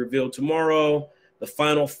content will be revealed tomorrow. The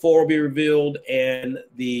final 4 will be revealed. And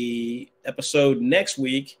the episode next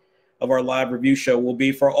week of our live review show will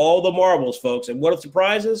be for all the marbles, folks. And what are the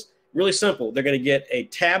surprises? Really simple. They're going to get a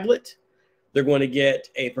tablet. They're going to get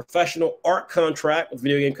a professional art contract with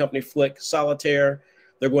video game company Flick Solitaire.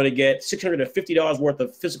 They're going to get $650 worth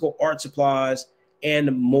of physical art supplies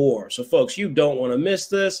and more. So, folks, you don't want to miss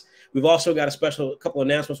this. We've also got a couple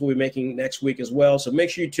announcements we'll be making next week as well. So make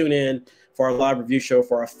sure you tune in for our live review show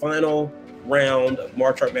for our final round of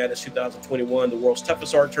March Art Madness 2021, the world's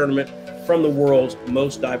toughest art tournament from the world's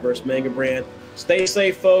most diverse manga brand. Stay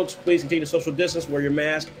safe, folks. Please continue to social distance, wear your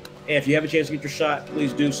mask. And if you have a chance to get your shot,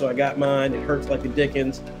 please do so. I got mine. It hurts like the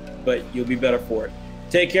dickens, but you'll be better for it.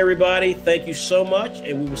 Take care, everybody. Thank you so much,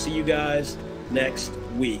 and we will see you guys next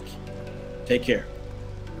week. Take care.